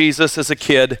being Jesus as a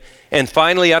kid, and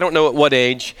finally, I don't know at what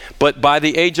age, but by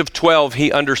the age of 12,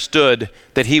 he understood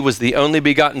that he was the only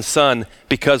begotten son,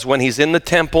 because when he's in the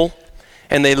temple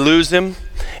and they lose him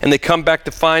and they come back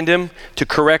to find him, to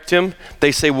correct him,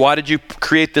 they say, why did you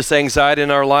create this anxiety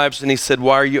in our lives? And he said,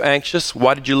 why are you anxious?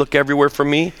 Why did you look everywhere for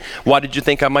me? Why did you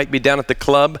think I might be down at the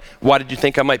club? Why did you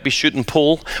think I might be shooting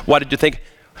pool? Why did you think,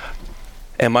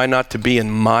 am I not to be in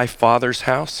my Father's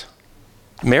house?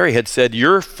 Mary had said,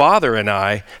 your father and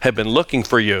I have been looking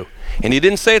for you. And he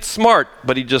didn't say it's smart,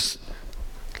 but he just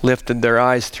lifted their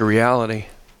eyes to reality.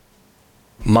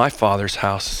 My Father's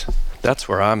house, that's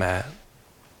where I'm at.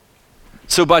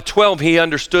 So by 12, he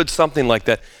understood something like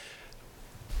that.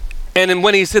 And then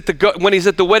when he's at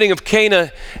the wedding of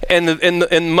Cana,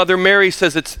 and Mother Mary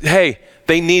says, hey,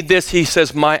 they need this. He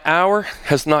says, my hour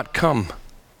has not come,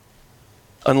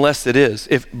 unless it is.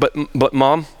 But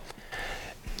Mom,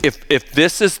 if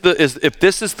this is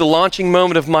the launching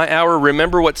moment of my hour,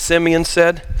 remember what Simeon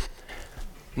said?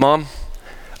 Mom,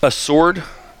 a sword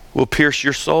will pierce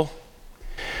your soul.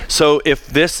 So if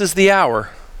this is the hour,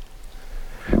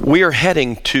 we are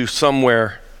heading to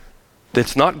somewhere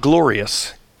that's not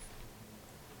glorious.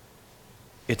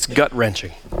 It's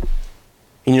gut-wrenching.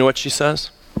 And you know what she says?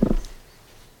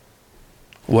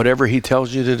 Whatever he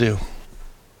tells you to do.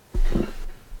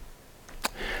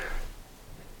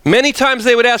 Many times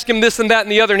they would ask him this and that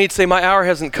and the other, and he'd say, my hour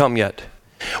hasn't come yet.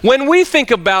 When we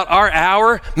think about our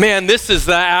hour, man, this is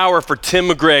the hour for Tim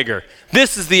McGregor.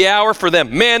 This is the hour for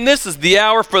them. Man, this is the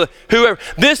hour for whoever.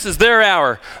 This is their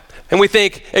hour. And we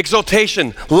think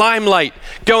exaltation, limelight,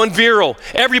 going viral.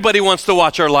 Everybody wants to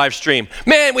watch our live stream.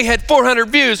 Man, we had 400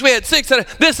 views. We had 600.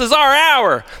 This is our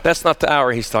hour. That's not the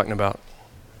hour he's talking about.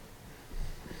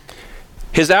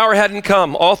 His hour hadn't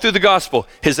come all through the gospel.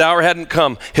 His hour hadn't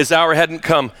come. His hour hadn't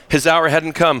come. His hour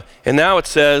hadn't come. And now it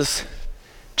says,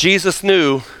 Jesus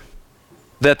knew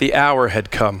that the hour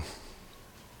had come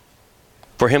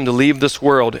for him to leave this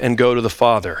world and go to the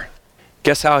Father.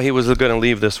 Guess how he was going to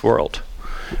leave this world?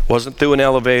 It wasn't through an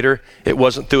elevator. It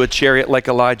wasn't through a chariot like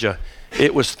Elijah.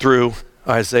 It was through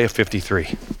Isaiah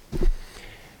 53.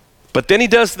 But then he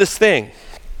does this thing.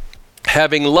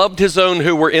 Having loved his own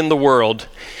who were in the world,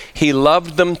 he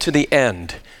loved them to the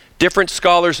end. Different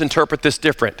scholars interpret this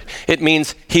different. It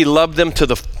means he loved them to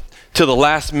the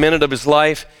last minute of his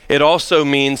life. It also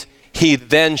means he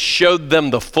then showed them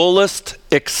the fullest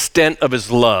extent of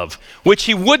his love, which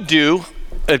he would do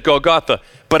at Golgotha.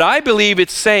 But I believe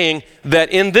it's saying that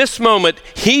in this moment,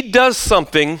 he does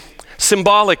something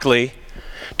symbolically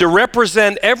to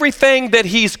represent everything that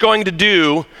he's going to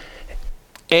do,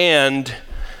 and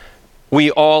we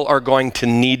all are going to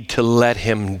need to let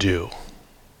him do.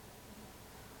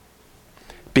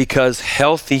 Because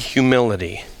healthy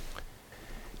humility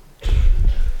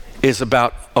is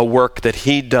about a work that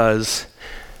he does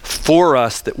for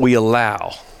us that we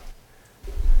allow,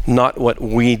 not what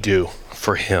we do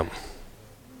for him.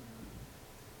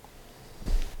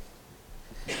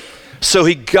 So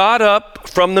he got up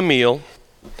from the meal,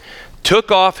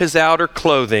 took off his outer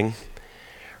clothing,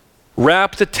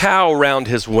 wrapped a towel around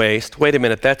his waist. Wait a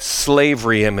minute, that's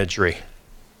slavery imagery.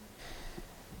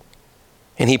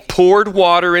 And he poured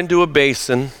water into a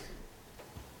basin,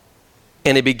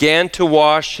 and he began to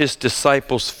wash his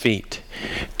disciples' feet.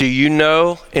 Do you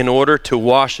know, in order to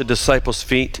wash a disciple's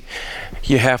feet,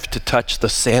 you have to touch the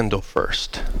sandal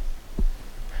first?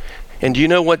 And do you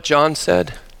know what John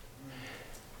said?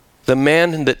 The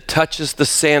man that touches the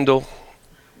sandal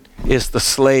is the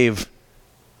slave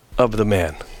of the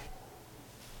man.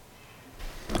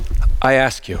 I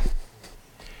ask you,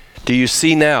 do you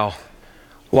see now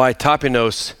why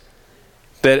tapenos,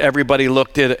 that everybody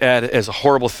looked at as a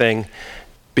horrible thing,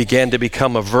 began to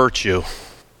become a virtue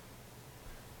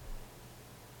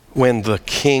when the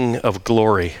King of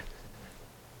Glory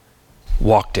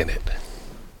walked in it?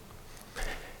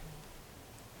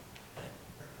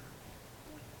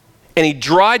 And he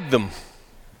dried them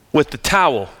with the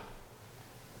towel.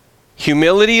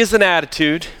 Humility is an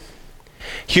attitude,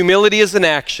 humility is an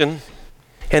action,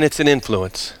 and it's an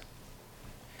influence.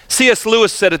 C.S.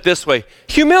 Lewis said it this way: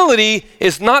 humility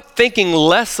is not thinking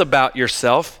less about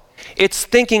yourself, it's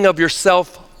thinking of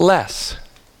yourself less.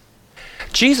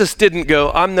 Jesus didn't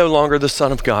go, I'm no longer the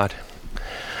Son of God.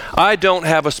 I don't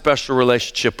have a special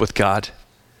relationship with God.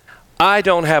 I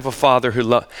don't have a Father who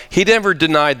loves. He never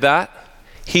denied that.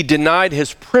 He denied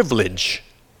his privilege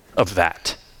of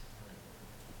that.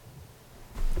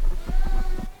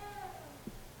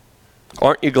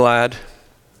 Aren't you glad?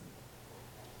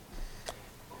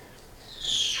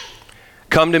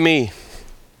 Come to me.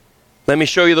 Let me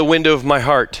show you the window of my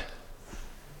heart.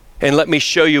 And let me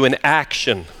show you in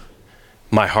action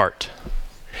my heart.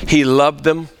 He loved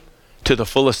them to the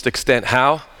fullest extent.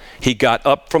 How? He got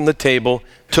up from the table,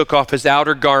 took off his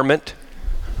outer garment,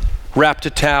 wrapped a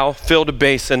towel, filled a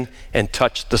basin, and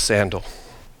touched the sandal.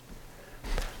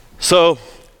 So,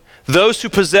 those who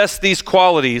possess these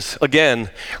qualities, again,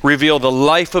 reveal the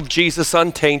life of Jesus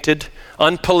untainted,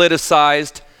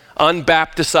 unpoliticized,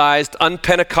 unbaptized,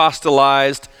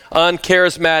 unpentecostalized,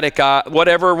 uncharismatic,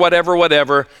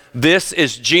 whatever. This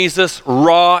is Jesus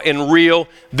raw and real.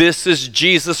 This is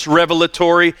Jesus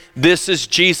revelatory. This is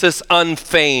Jesus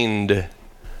unfeigned.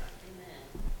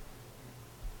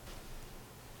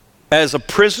 As a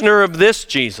prisoner of this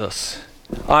Jesus,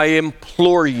 I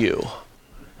implore you,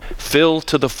 fill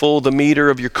to the full the meter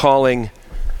of your calling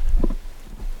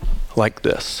like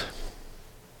this.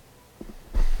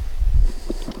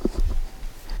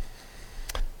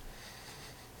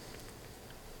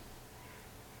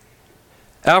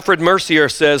 Alfred Mercier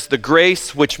says, the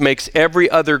grace which makes every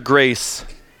other grace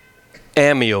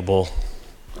amiable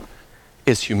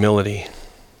is humility.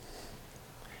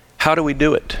 How do we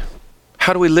do it?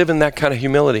 How do we live in that kind of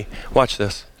humility? Watch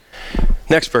this.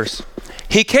 Next verse.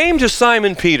 He came to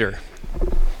Simon Peter.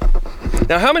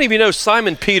 Now, how many of you know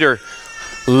Simon Peter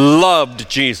loved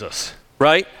Jesus,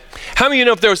 right? How many of you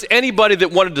know if there was anybody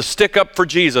that wanted to stick up for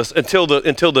Jesus until the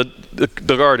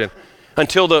garden,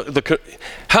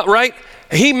 right?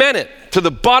 He meant it to the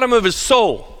bottom of his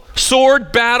soul.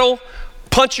 Sword, battle,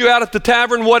 punch you out at the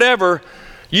tavern, whatever.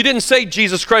 You didn't say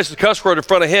Jesus Christ is a cuss word in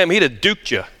front of him. He'd have duked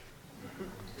you.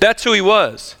 That's who he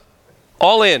was.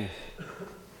 All in.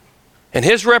 And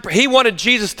he wanted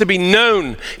Jesus to be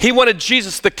known. He wanted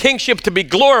Jesus, the kingship, to be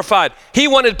glorified. He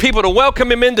wanted people to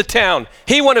welcome him into town.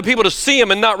 He wanted people to see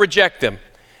him and not reject him.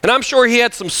 And I'm sure he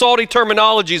had some salty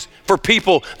terminologies for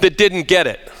people that didn't get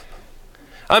it.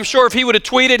 I'm sure if he would have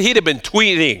tweeted, he'd have been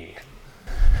tweeting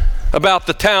about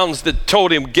the towns that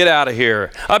told him, get out of here.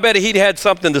 I bet he'd had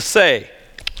something to say.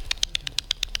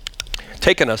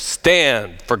 Taking a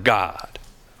stand for God.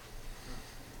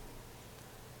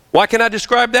 Why can I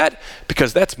describe that?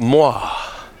 Because that's moi.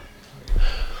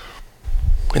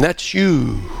 And that's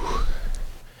you.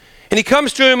 And he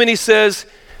comes to him and he says,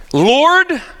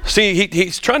 Lord, see,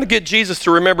 he's trying to get Jesus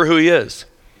to remember who he is.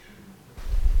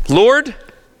 Lord,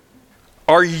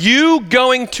 are you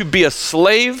going to be a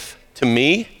slave to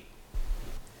me?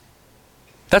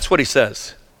 That's what he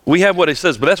says. We have what he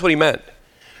says, but that's what he meant.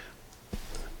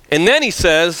 And then he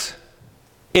says,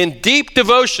 in deep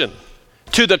devotion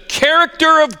to the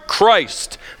character of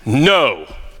Christ,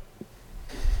 no.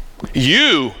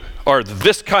 You are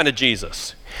this kind of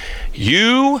Jesus.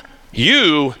 You.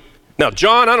 Now,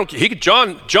 John,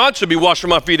 John should be washing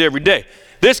my feet every day.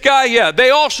 This guy, yeah,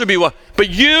 they all should be. But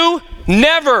you,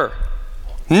 never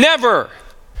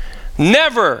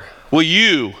will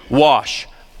you wash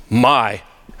my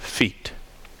feet.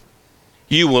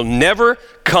 You will never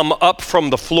come up from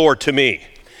the floor to me.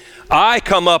 I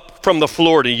come up from the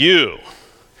floor to you.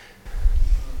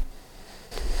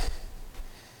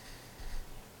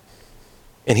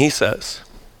 And he says,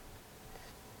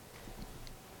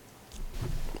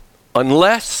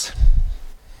 unless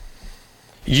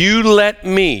you let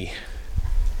me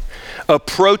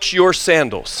approach your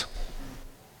sandals,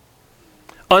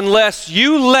 unless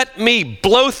you let me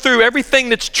blow through everything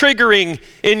that's triggering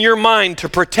in your mind to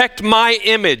protect my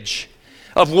image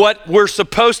of what we're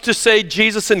supposed to say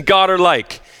Jesus and God are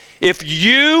like, if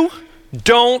you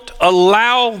don't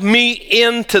allow me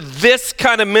into this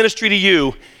kind of ministry to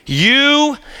you,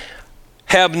 you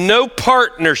have no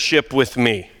partnership with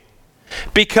me.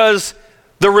 Because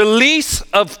the release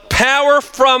of power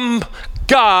from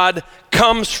God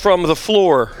comes from the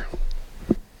floor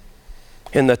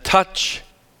in the touch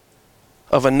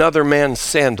of another man's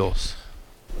sandals.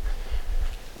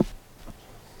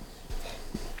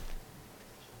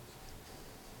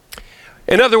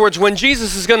 In other words, when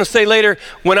Jesus is going to say later,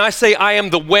 when I say I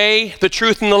am the way, the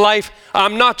truth, and the life,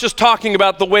 I'm not just talking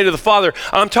about the way to the Father.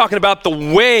 I'm talking about the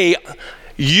way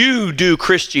you do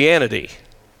Christianity.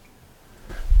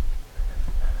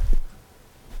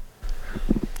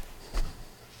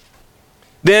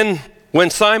 Then, when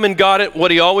Simon got it,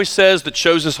 what he always says that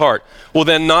shows his heart, well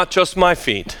then not just my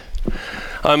feet.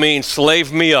 I mean,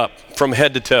 slave me up from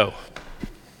head to toe.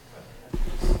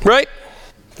 Right?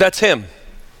 That's him.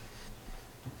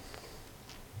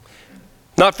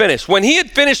 Not finished. When he had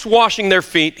finished washing their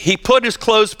feet, he put his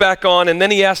clothes back on and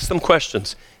then he asked them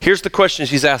questions. Here's the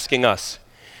questions he's asking us.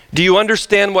 Do you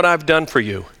understand what I've done for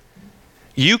you?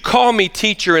 You call me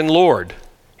teacher and Lord,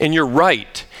 and you're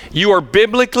right. You are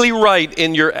biblically right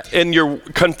in your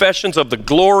confessions of the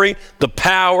glory, the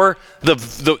power, the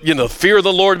fear of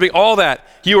the Lord, all that.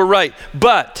 You are right.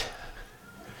 But,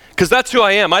 because that's who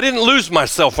I am. I didn't lose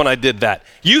myself when I did that.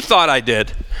 You thought I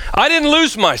did. I didn't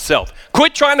lose myself.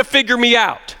 Quit trying to figure me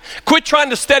out. Quit trying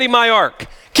to steady my arc.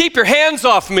 Keep your hands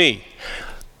off me.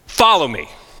 Follow me.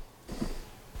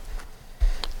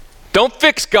 Don't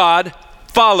fix God.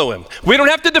 Follow him. We don't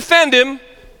have to defend him.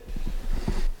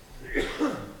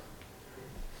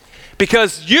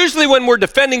 Because usually when we're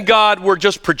defending God, we're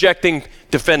just projecting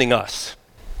defending us.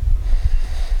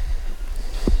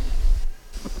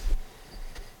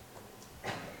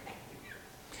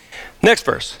 Next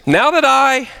verse. Now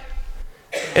that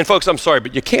and folks, I'm sorry,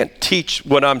 but you can't teach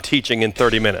what I'm teaching in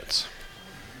 30 minutes.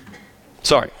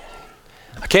 Sorry.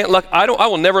 I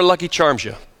will never Lucky Charms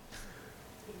you.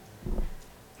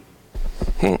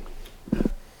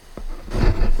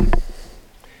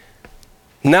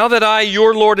 Now that I,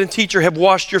 your Lord and teacher, have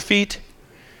washed your feet,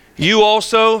 you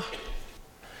also,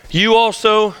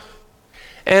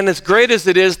 and as great as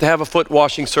it is to have a foot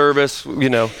washing service,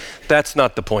 that's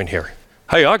not the point here.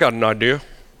 Hey, I got an idea.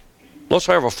 Let's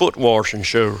have a foot washing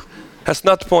show. That's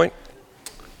not the point.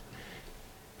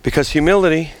 Because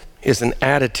humility is an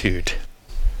attitude.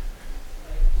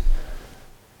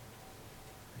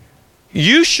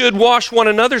 You should wash one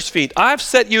another's feet. I've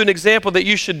set you an example that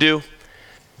you should do.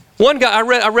 One guy,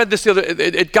 I read this the other,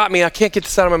 it got me, I can't get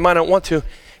this out of my mind, I don't want to.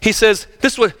 He says,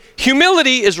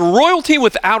 humility is royalty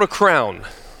without a crown.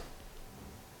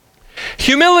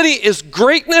 Humility is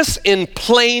greatness in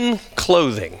plain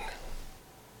clothing.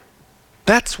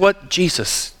 That's what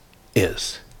Jesus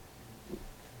is.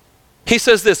 He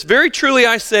says this, very truly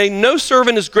I say, no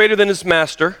servant is greater than his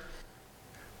master.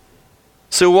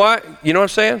 So why, you know what I'm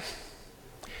saying?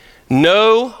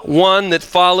 No one that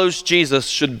follows Jesus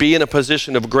should be in a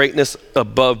position of greatness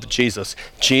above Jesus.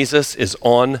 Jesus is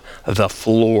on the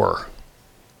floor.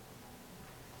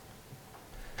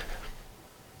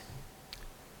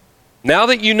 Now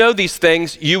that you know these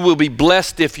things, you will be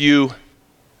blessed if you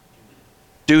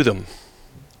do them.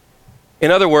 In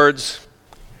other words,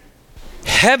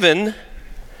 heaven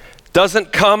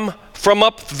doesn't come from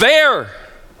up there.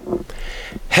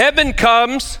 Heaven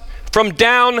comes from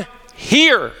down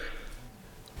here.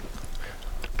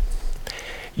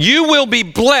 You will be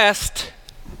blessed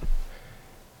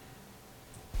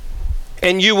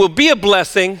and you will be a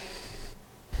blessing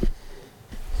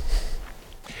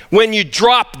when you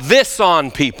drop this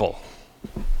on people.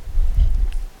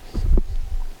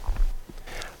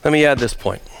 Let me add this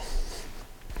point.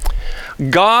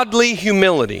 Godly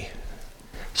humility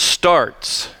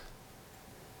starts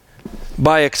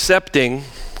by accepting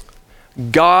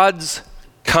God's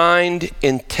kind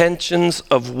intentions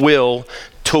of will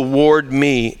toward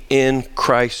me in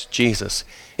Christ Jesus.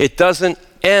 It doesn't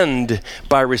end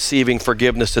by receiving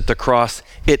forgiveness at the cross.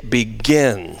 It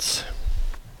begins.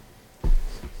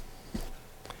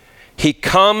 He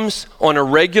comes on a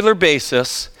regular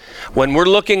basis. When we're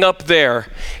looking up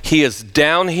there, he is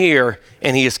down here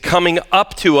and he is coming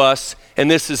up to us, and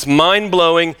this is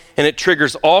mind-blowing, and it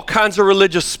triggers all kinds of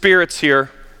religious spirits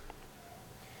here.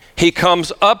 He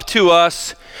comes up to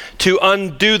us to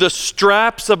undo the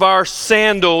straps of our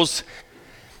sandals.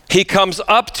 He comes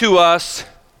up to us,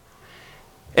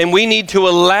 and we need to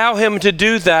allow him to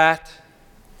do that.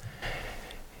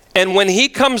 And when he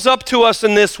comes up to us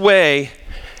in this way,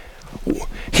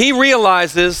 he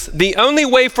realizes the only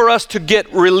way for us to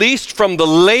get released from the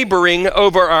laboring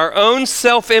over our own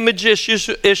self-image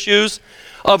issues,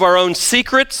 of our own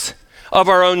secrets, of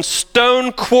our own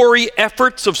stone quarry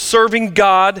efforts of serving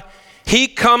God, he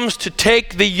comes to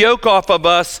take the yoke off of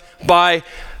us by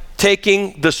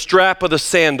taking the strap of the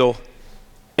sandal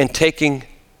and taking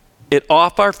it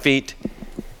off our feet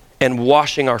and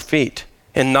washing our feet.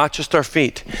 And not just our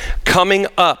feet. Coming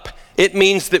up, it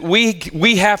means that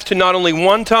we have to not only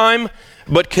one time,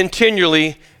 but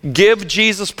continually give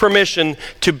Jesus permission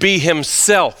to be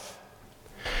himself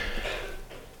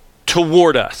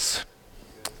toward us.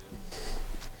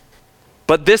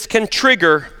 But this can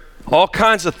trigger all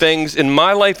kinds of things in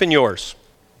my life and yours.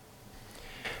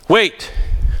 Wait.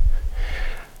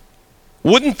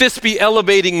 Wouldn't this be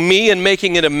elevating me and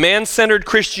making it a man-centered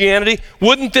Christianity?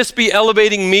 Wouldn't this be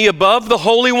elevating me above the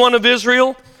Holy One of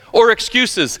Israel? Or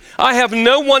excuses? I have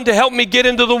no one to help me get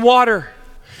into the water.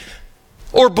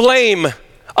 Or blame.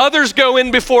 Others go in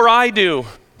before I do.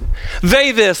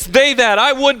 They this, they that.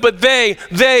 I would, but they.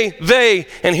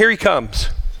 And here he comes.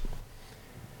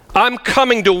 I'm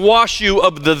coming to wash you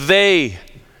of the they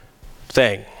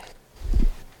thing.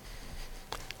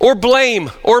 Or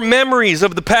blame, or memories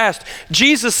of the past.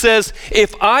 Jesus says,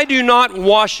 if I do not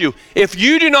wash you, if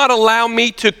you do not allow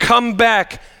me to come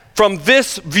back from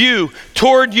this view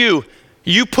toward you,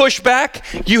 you push back,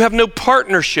 you have no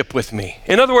partnership with me.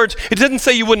 In other words, it doesn't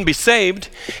say you wouldn't be saved.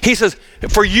 He says,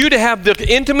 for you to have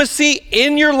the intimacy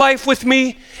in your life with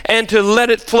me and to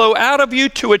let it flow out of you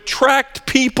to attract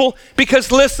people,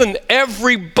 because listen,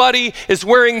 everybody is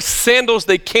wearing sandals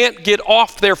they can't get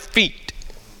off their feet.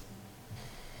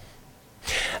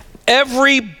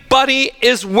 Everybody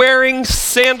is wearing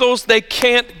sandals they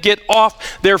can't get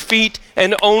off their feet,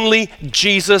 and only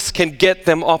Jesus can get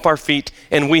them off our feet.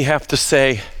 And we have to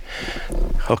say,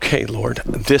 okay, Lord,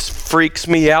 this freaks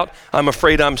me out. I'm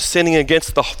afraid I'm sinning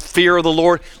against the fear of the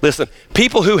Lord. Listen,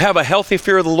 people who have a healthy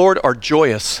fear of the Lord are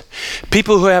joyous.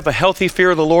 People who have a healthy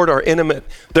fear of the Lord are intimate.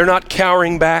 They're not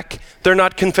cowering back. They're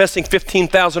not confessing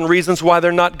 15,000 reasons why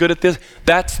they're not good at this.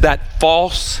 That's that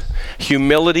false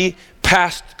humility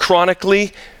passed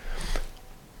chronically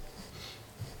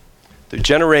through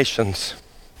generations.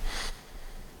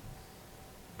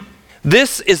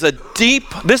 This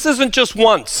isn't just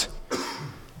once.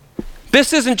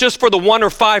 This isn't just for the 1 or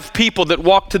 5 people that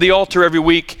walk to the altar every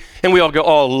week and we all go,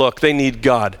 oh, look, they need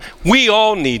God. We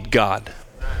all need God.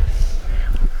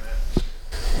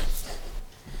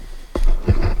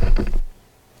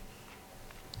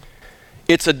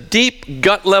 It's a deep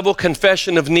gut level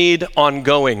confession of need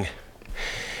ongoing.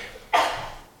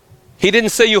 He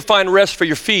didn't say you'll find rest for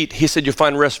your feet. He said you'll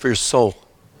find rest for your soul.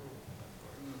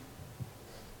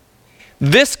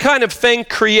 This kind of thing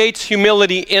creates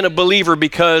humility in a believer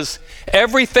because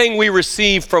everything we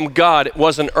receive from God, it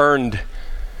wasn't earned.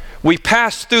 We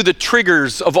pass through the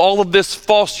triggers of all of this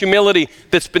false humility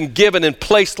that's been given and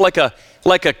placed like a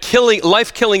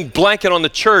life-killing blanket on the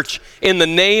church in the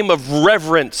name of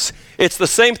reverence. It's the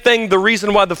same thing, the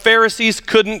reason why the Pharisees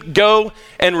couldn't go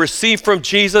and receive from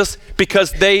Jesus,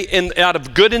 because they, out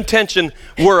of good intention,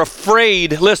 were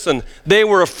afraid, listen, they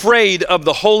were afraid of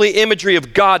the holy imagery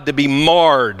of God to be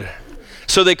marred.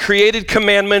 So they created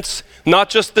commandments, not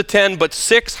just the 10, but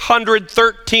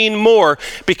 613 more,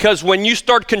 because when you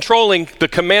start controlling, the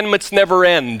commandments never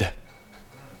end.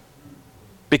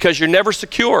 Because you're never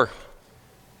secure.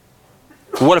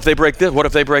 What if they break this? What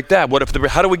if they break that?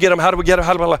 How do we get them?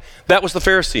 That was the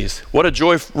Pharisees. What a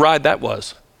joy ride that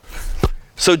was.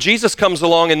 So Jesus comes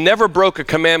along and never broke a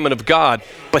commandment of God,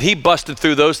 but he busted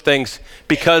through those things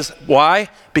because, why?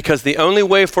 Because the only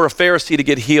way for a Pharisee to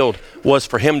get healed was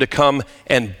for him to come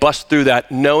and bust through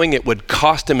that, knowing it would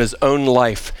cost him his own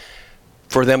life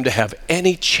for them to have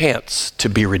any chance to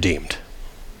be redeemed.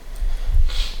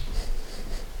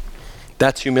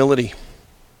 That's humility.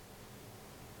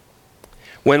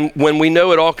 When we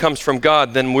know it all comes from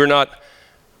God, then we're not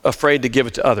afraid to give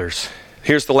it to others.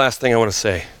 Here's the last thing I want to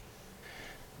say.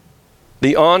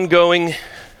 The ongoing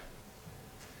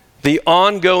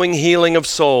healing of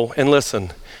soul. And listen,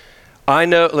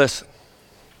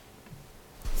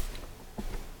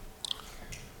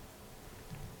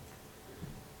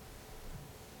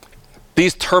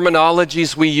 these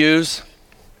terminologies we use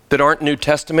that aren't New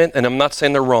Testament, and I'm not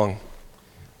saying they're wrong.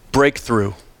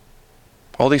 Breakthrough.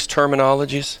 All these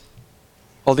terminologies,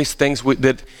 all these things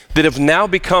that have now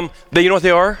become, you know what they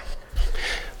are?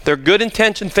 They're good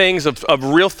intentioned things of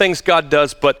real things God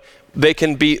does, but they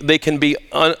can be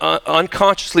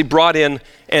unconsciously brought in,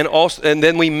 and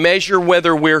then we measure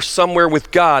whether we're somewhere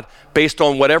with God based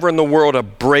on whatever in the world a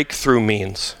breakthrough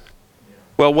means.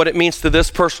 Well, what it means to this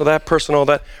person or that person, all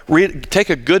that. Take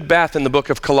a good bath in the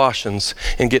book of Colossians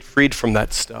and get freed from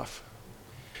that stuff.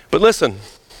 But listen,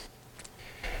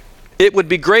 it would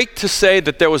be great to say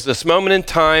that there was this moment in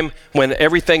time when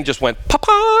everything just went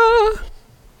papa.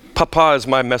 Papa is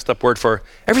my messed up word for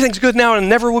everything's good now and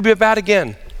never will be bad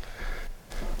again.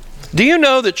 Do you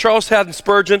know that Charles Haddon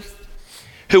Spurgeon,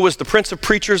 who was the Prince of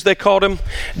Preachers, they called him,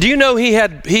 do you know he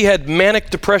had manic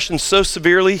depression so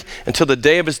severely until the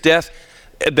day of his death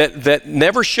that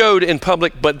never showed in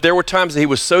public, but there were times that he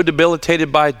was so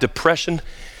debilitated by depression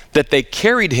that they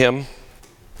carried him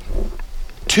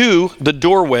to the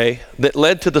doorway that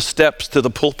led to the steps to the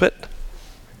pulpit,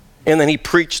 and then he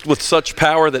preached with such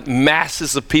power that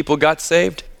masses of people got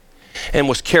saved and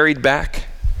was carried back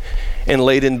and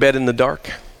laid in bed in the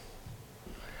dark.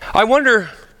 I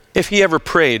wonder if he ever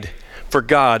prayed for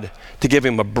God to give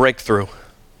him a breakthrough.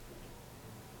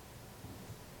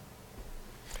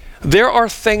 There are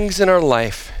things in our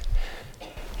life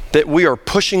that we are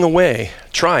pushing away,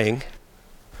 trying,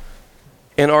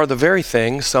 and are the very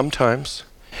things sometimes,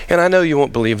 and I know you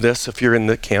won't believe this if you're in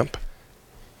the camp,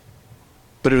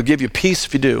 but it'll give you peace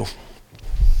if you do.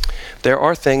 There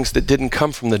are things that didn't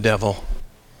come from the devil.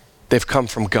 They've come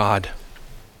from God.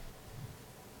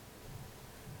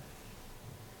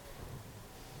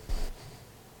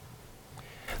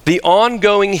 The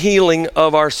ongoing healing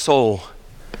of our soul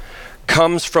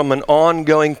comes from an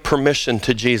ongoing permission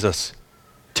to Jesus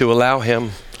to allow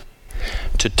him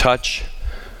to touch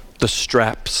the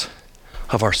straps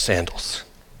of our sandals.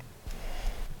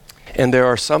 And there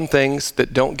are some things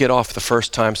that don't get off the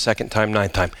first time, second time,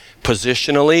 ninth time.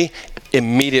 Positionally,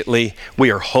 immediately,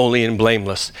 we are holy and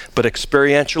blameless. But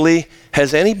experientially,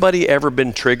 has anybody ever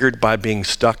been triggered by being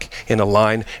stuck in a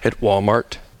line at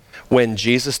Walmart when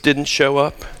Jesus didn't show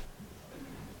up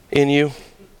in you?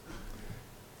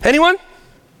 Anyone?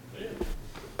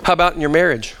 How about in your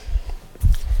marriage?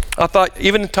 I thought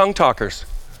even tongue talkers.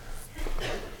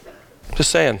 Just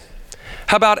saying.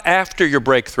 How about after your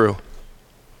breakthrough?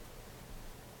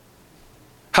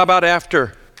 How about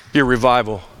after your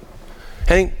revival?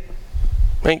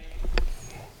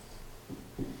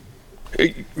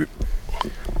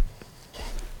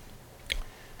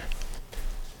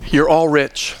 You're all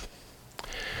rich,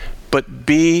 but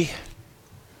be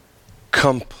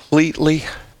completely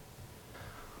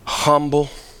humble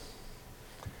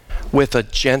with a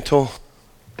gentle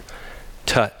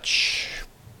touch.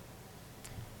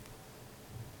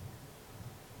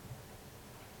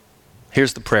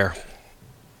 Here's the prayer.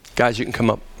 Guys, you can come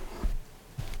up.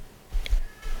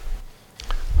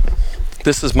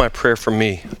 This is my prayer for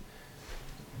me.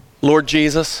 Lord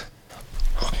Jesus,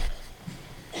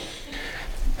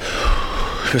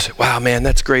 you say, wow, man,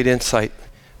 that's great insight.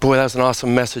 Boy, that was an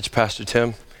awesome message, Pastor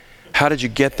Tim. How did you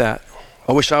get that?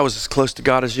 I wish I was as close to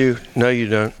God as you. No, you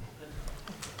don't.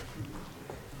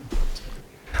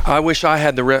 I wish I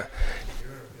had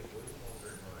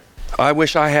I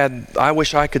wish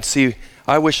I could see.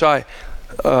 I wish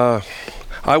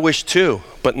too,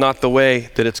 but not the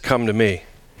way that it's come to me.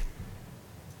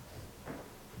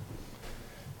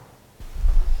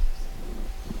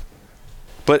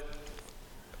 But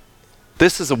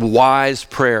this is a wise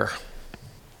prayer.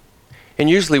 And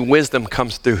usually wisdom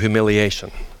comes through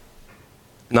humiliation,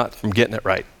 not from getting it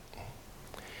right.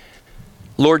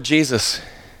 Lord Jesus,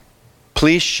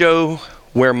 please show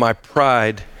where my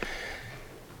pride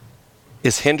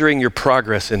is hindering your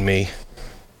progress in me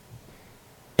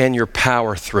and your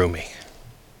power through me.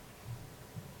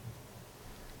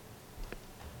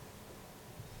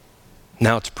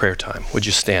 Now it's prayer time. Would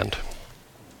you stand?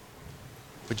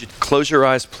 Would you close your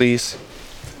eyes, please?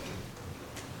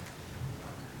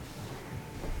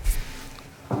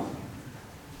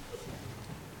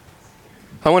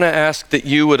 I want to ask that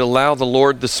you would allow the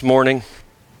Lord this morning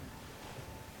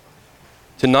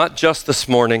to not just this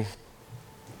morning,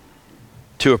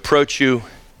 to approach you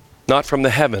not from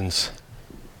the heavens,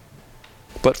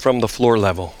 but from the floor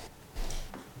level.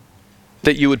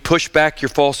 That you would push back your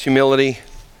false humility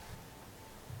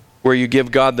where you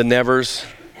give God the nevers,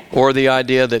 or the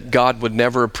idea that God would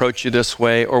never approach you this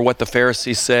way, or what the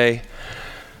Pharisees say.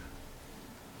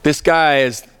 This guy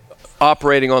is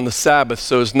operating on the Sabbath,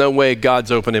 so there's no way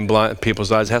God's opening blind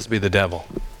people's eyes. It has to be the devil.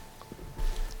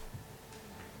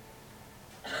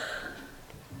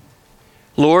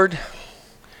 Lord,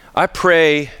 I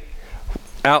pray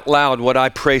out loud what I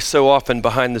pray so often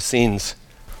behind the scenes.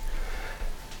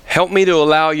 Help me to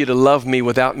allow you to love me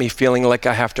without me feeling like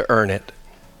I have to earn it.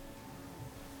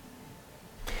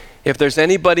 If there's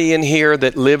anybody in here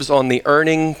that lives on the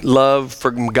earning love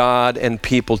from God and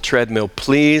people treadmill,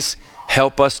 please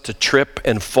help us to trip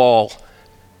and fall.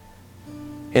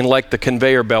 And like the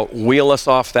conveyor belt, wheel us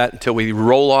off that until we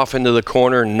roll off into the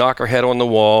corner and knock our head on the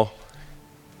wall.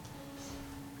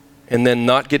 And then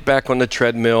not get back on the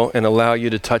treadmill and allow you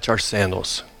to touch our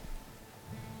sandals.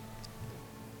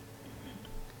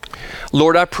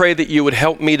 Lord, I pray that you would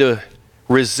help me to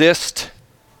resist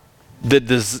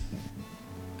the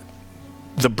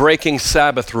breaking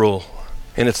Sabbath rule.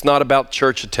 And it's not about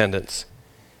church attendance.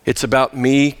 It's about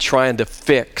me trying to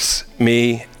fix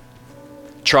me,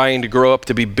 trying to grow up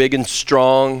to be big and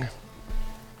strong.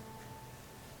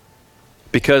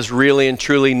 Because really and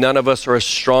truly, none of us are as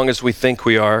strong as we think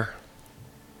we are.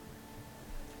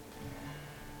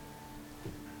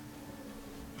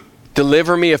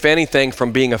 Deliver me, if anything,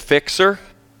 from being a fixer.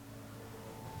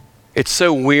 It's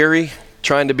so weary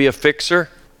trying to be a fixer.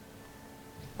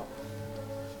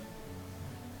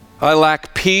 I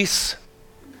lack peace.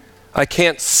 I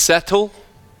can't settle.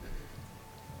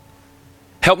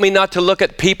 Help me not to look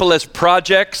at people as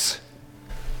projects,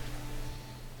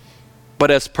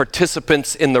 but as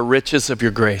participants in the riches of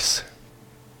your grace.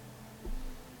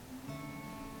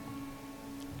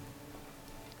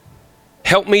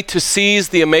 Help me to seize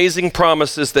the amazing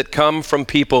promises that come from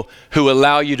people who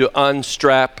allow you to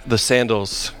unstrap the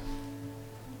sandals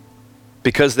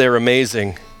because they're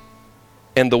amazing.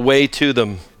 And the way to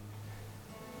them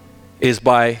is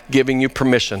by giving you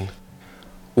permission.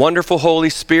 Wonderful Holy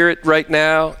Spirit right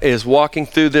now is walking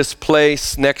through this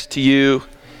place next to you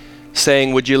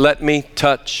saying, would you let me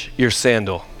touch your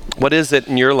sandal? What is it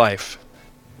in your life?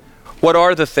 What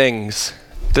are the things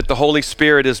that the Holy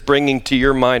Spirit is bringing to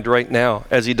your mind right now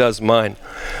as he does mine?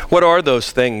 What are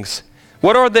those things?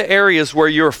 What are the areas where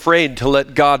you're afraid to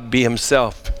let God be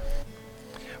himself?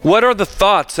 What are the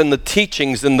thoughts and the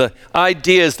teachings and the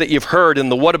ideas that you've heard and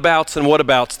the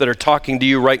whatabouts that are talking to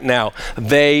you right now?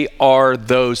 They are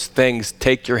those things.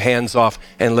 Take your hands off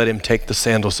and let him take the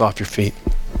sandals off your feet.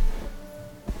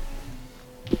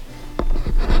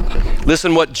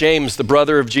 Listen what James, the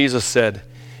brother of Jesus, said.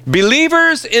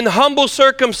 Believers in humble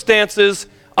circumstances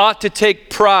ought to take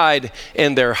pride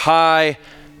in their high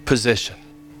position.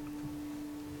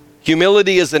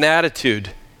 Humility is an attitude,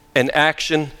 an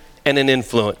action, and an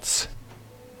influence.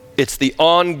 It's the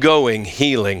ongoing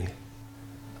healing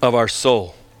of our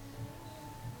soul.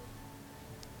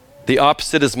 The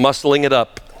opposite is muscling it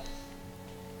up.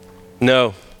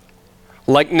 No,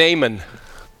 like Naaman,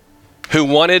 who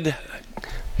wanted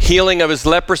healing of his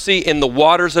leprosy in the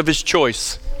waters of his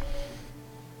choice.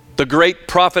 The great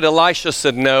prophet Elisha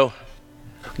said, no,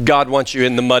 God wants you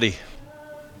in the muddy.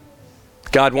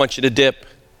 God wants you to dip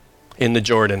in the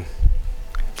Jordan.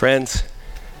 Friends,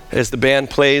 as the band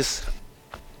plays,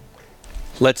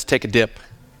 let's take a dip.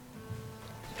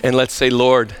 And let's say,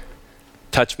 Lord,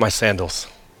 touch my sandals.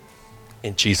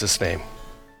 In Jesus' name.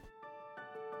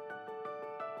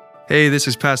 Hey, this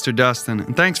is Pastor Dustin,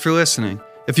 and thanks for listening.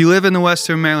 If you live in the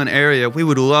Western Maryland area, we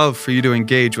would love for you to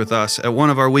engage with us at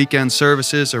one of our weekend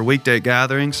services or weekday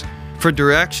gatherings. For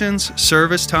directions,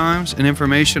 service times, and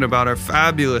information about our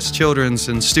fabulous children's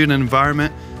and student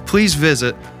environment, please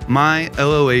visit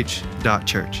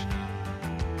myloh.church.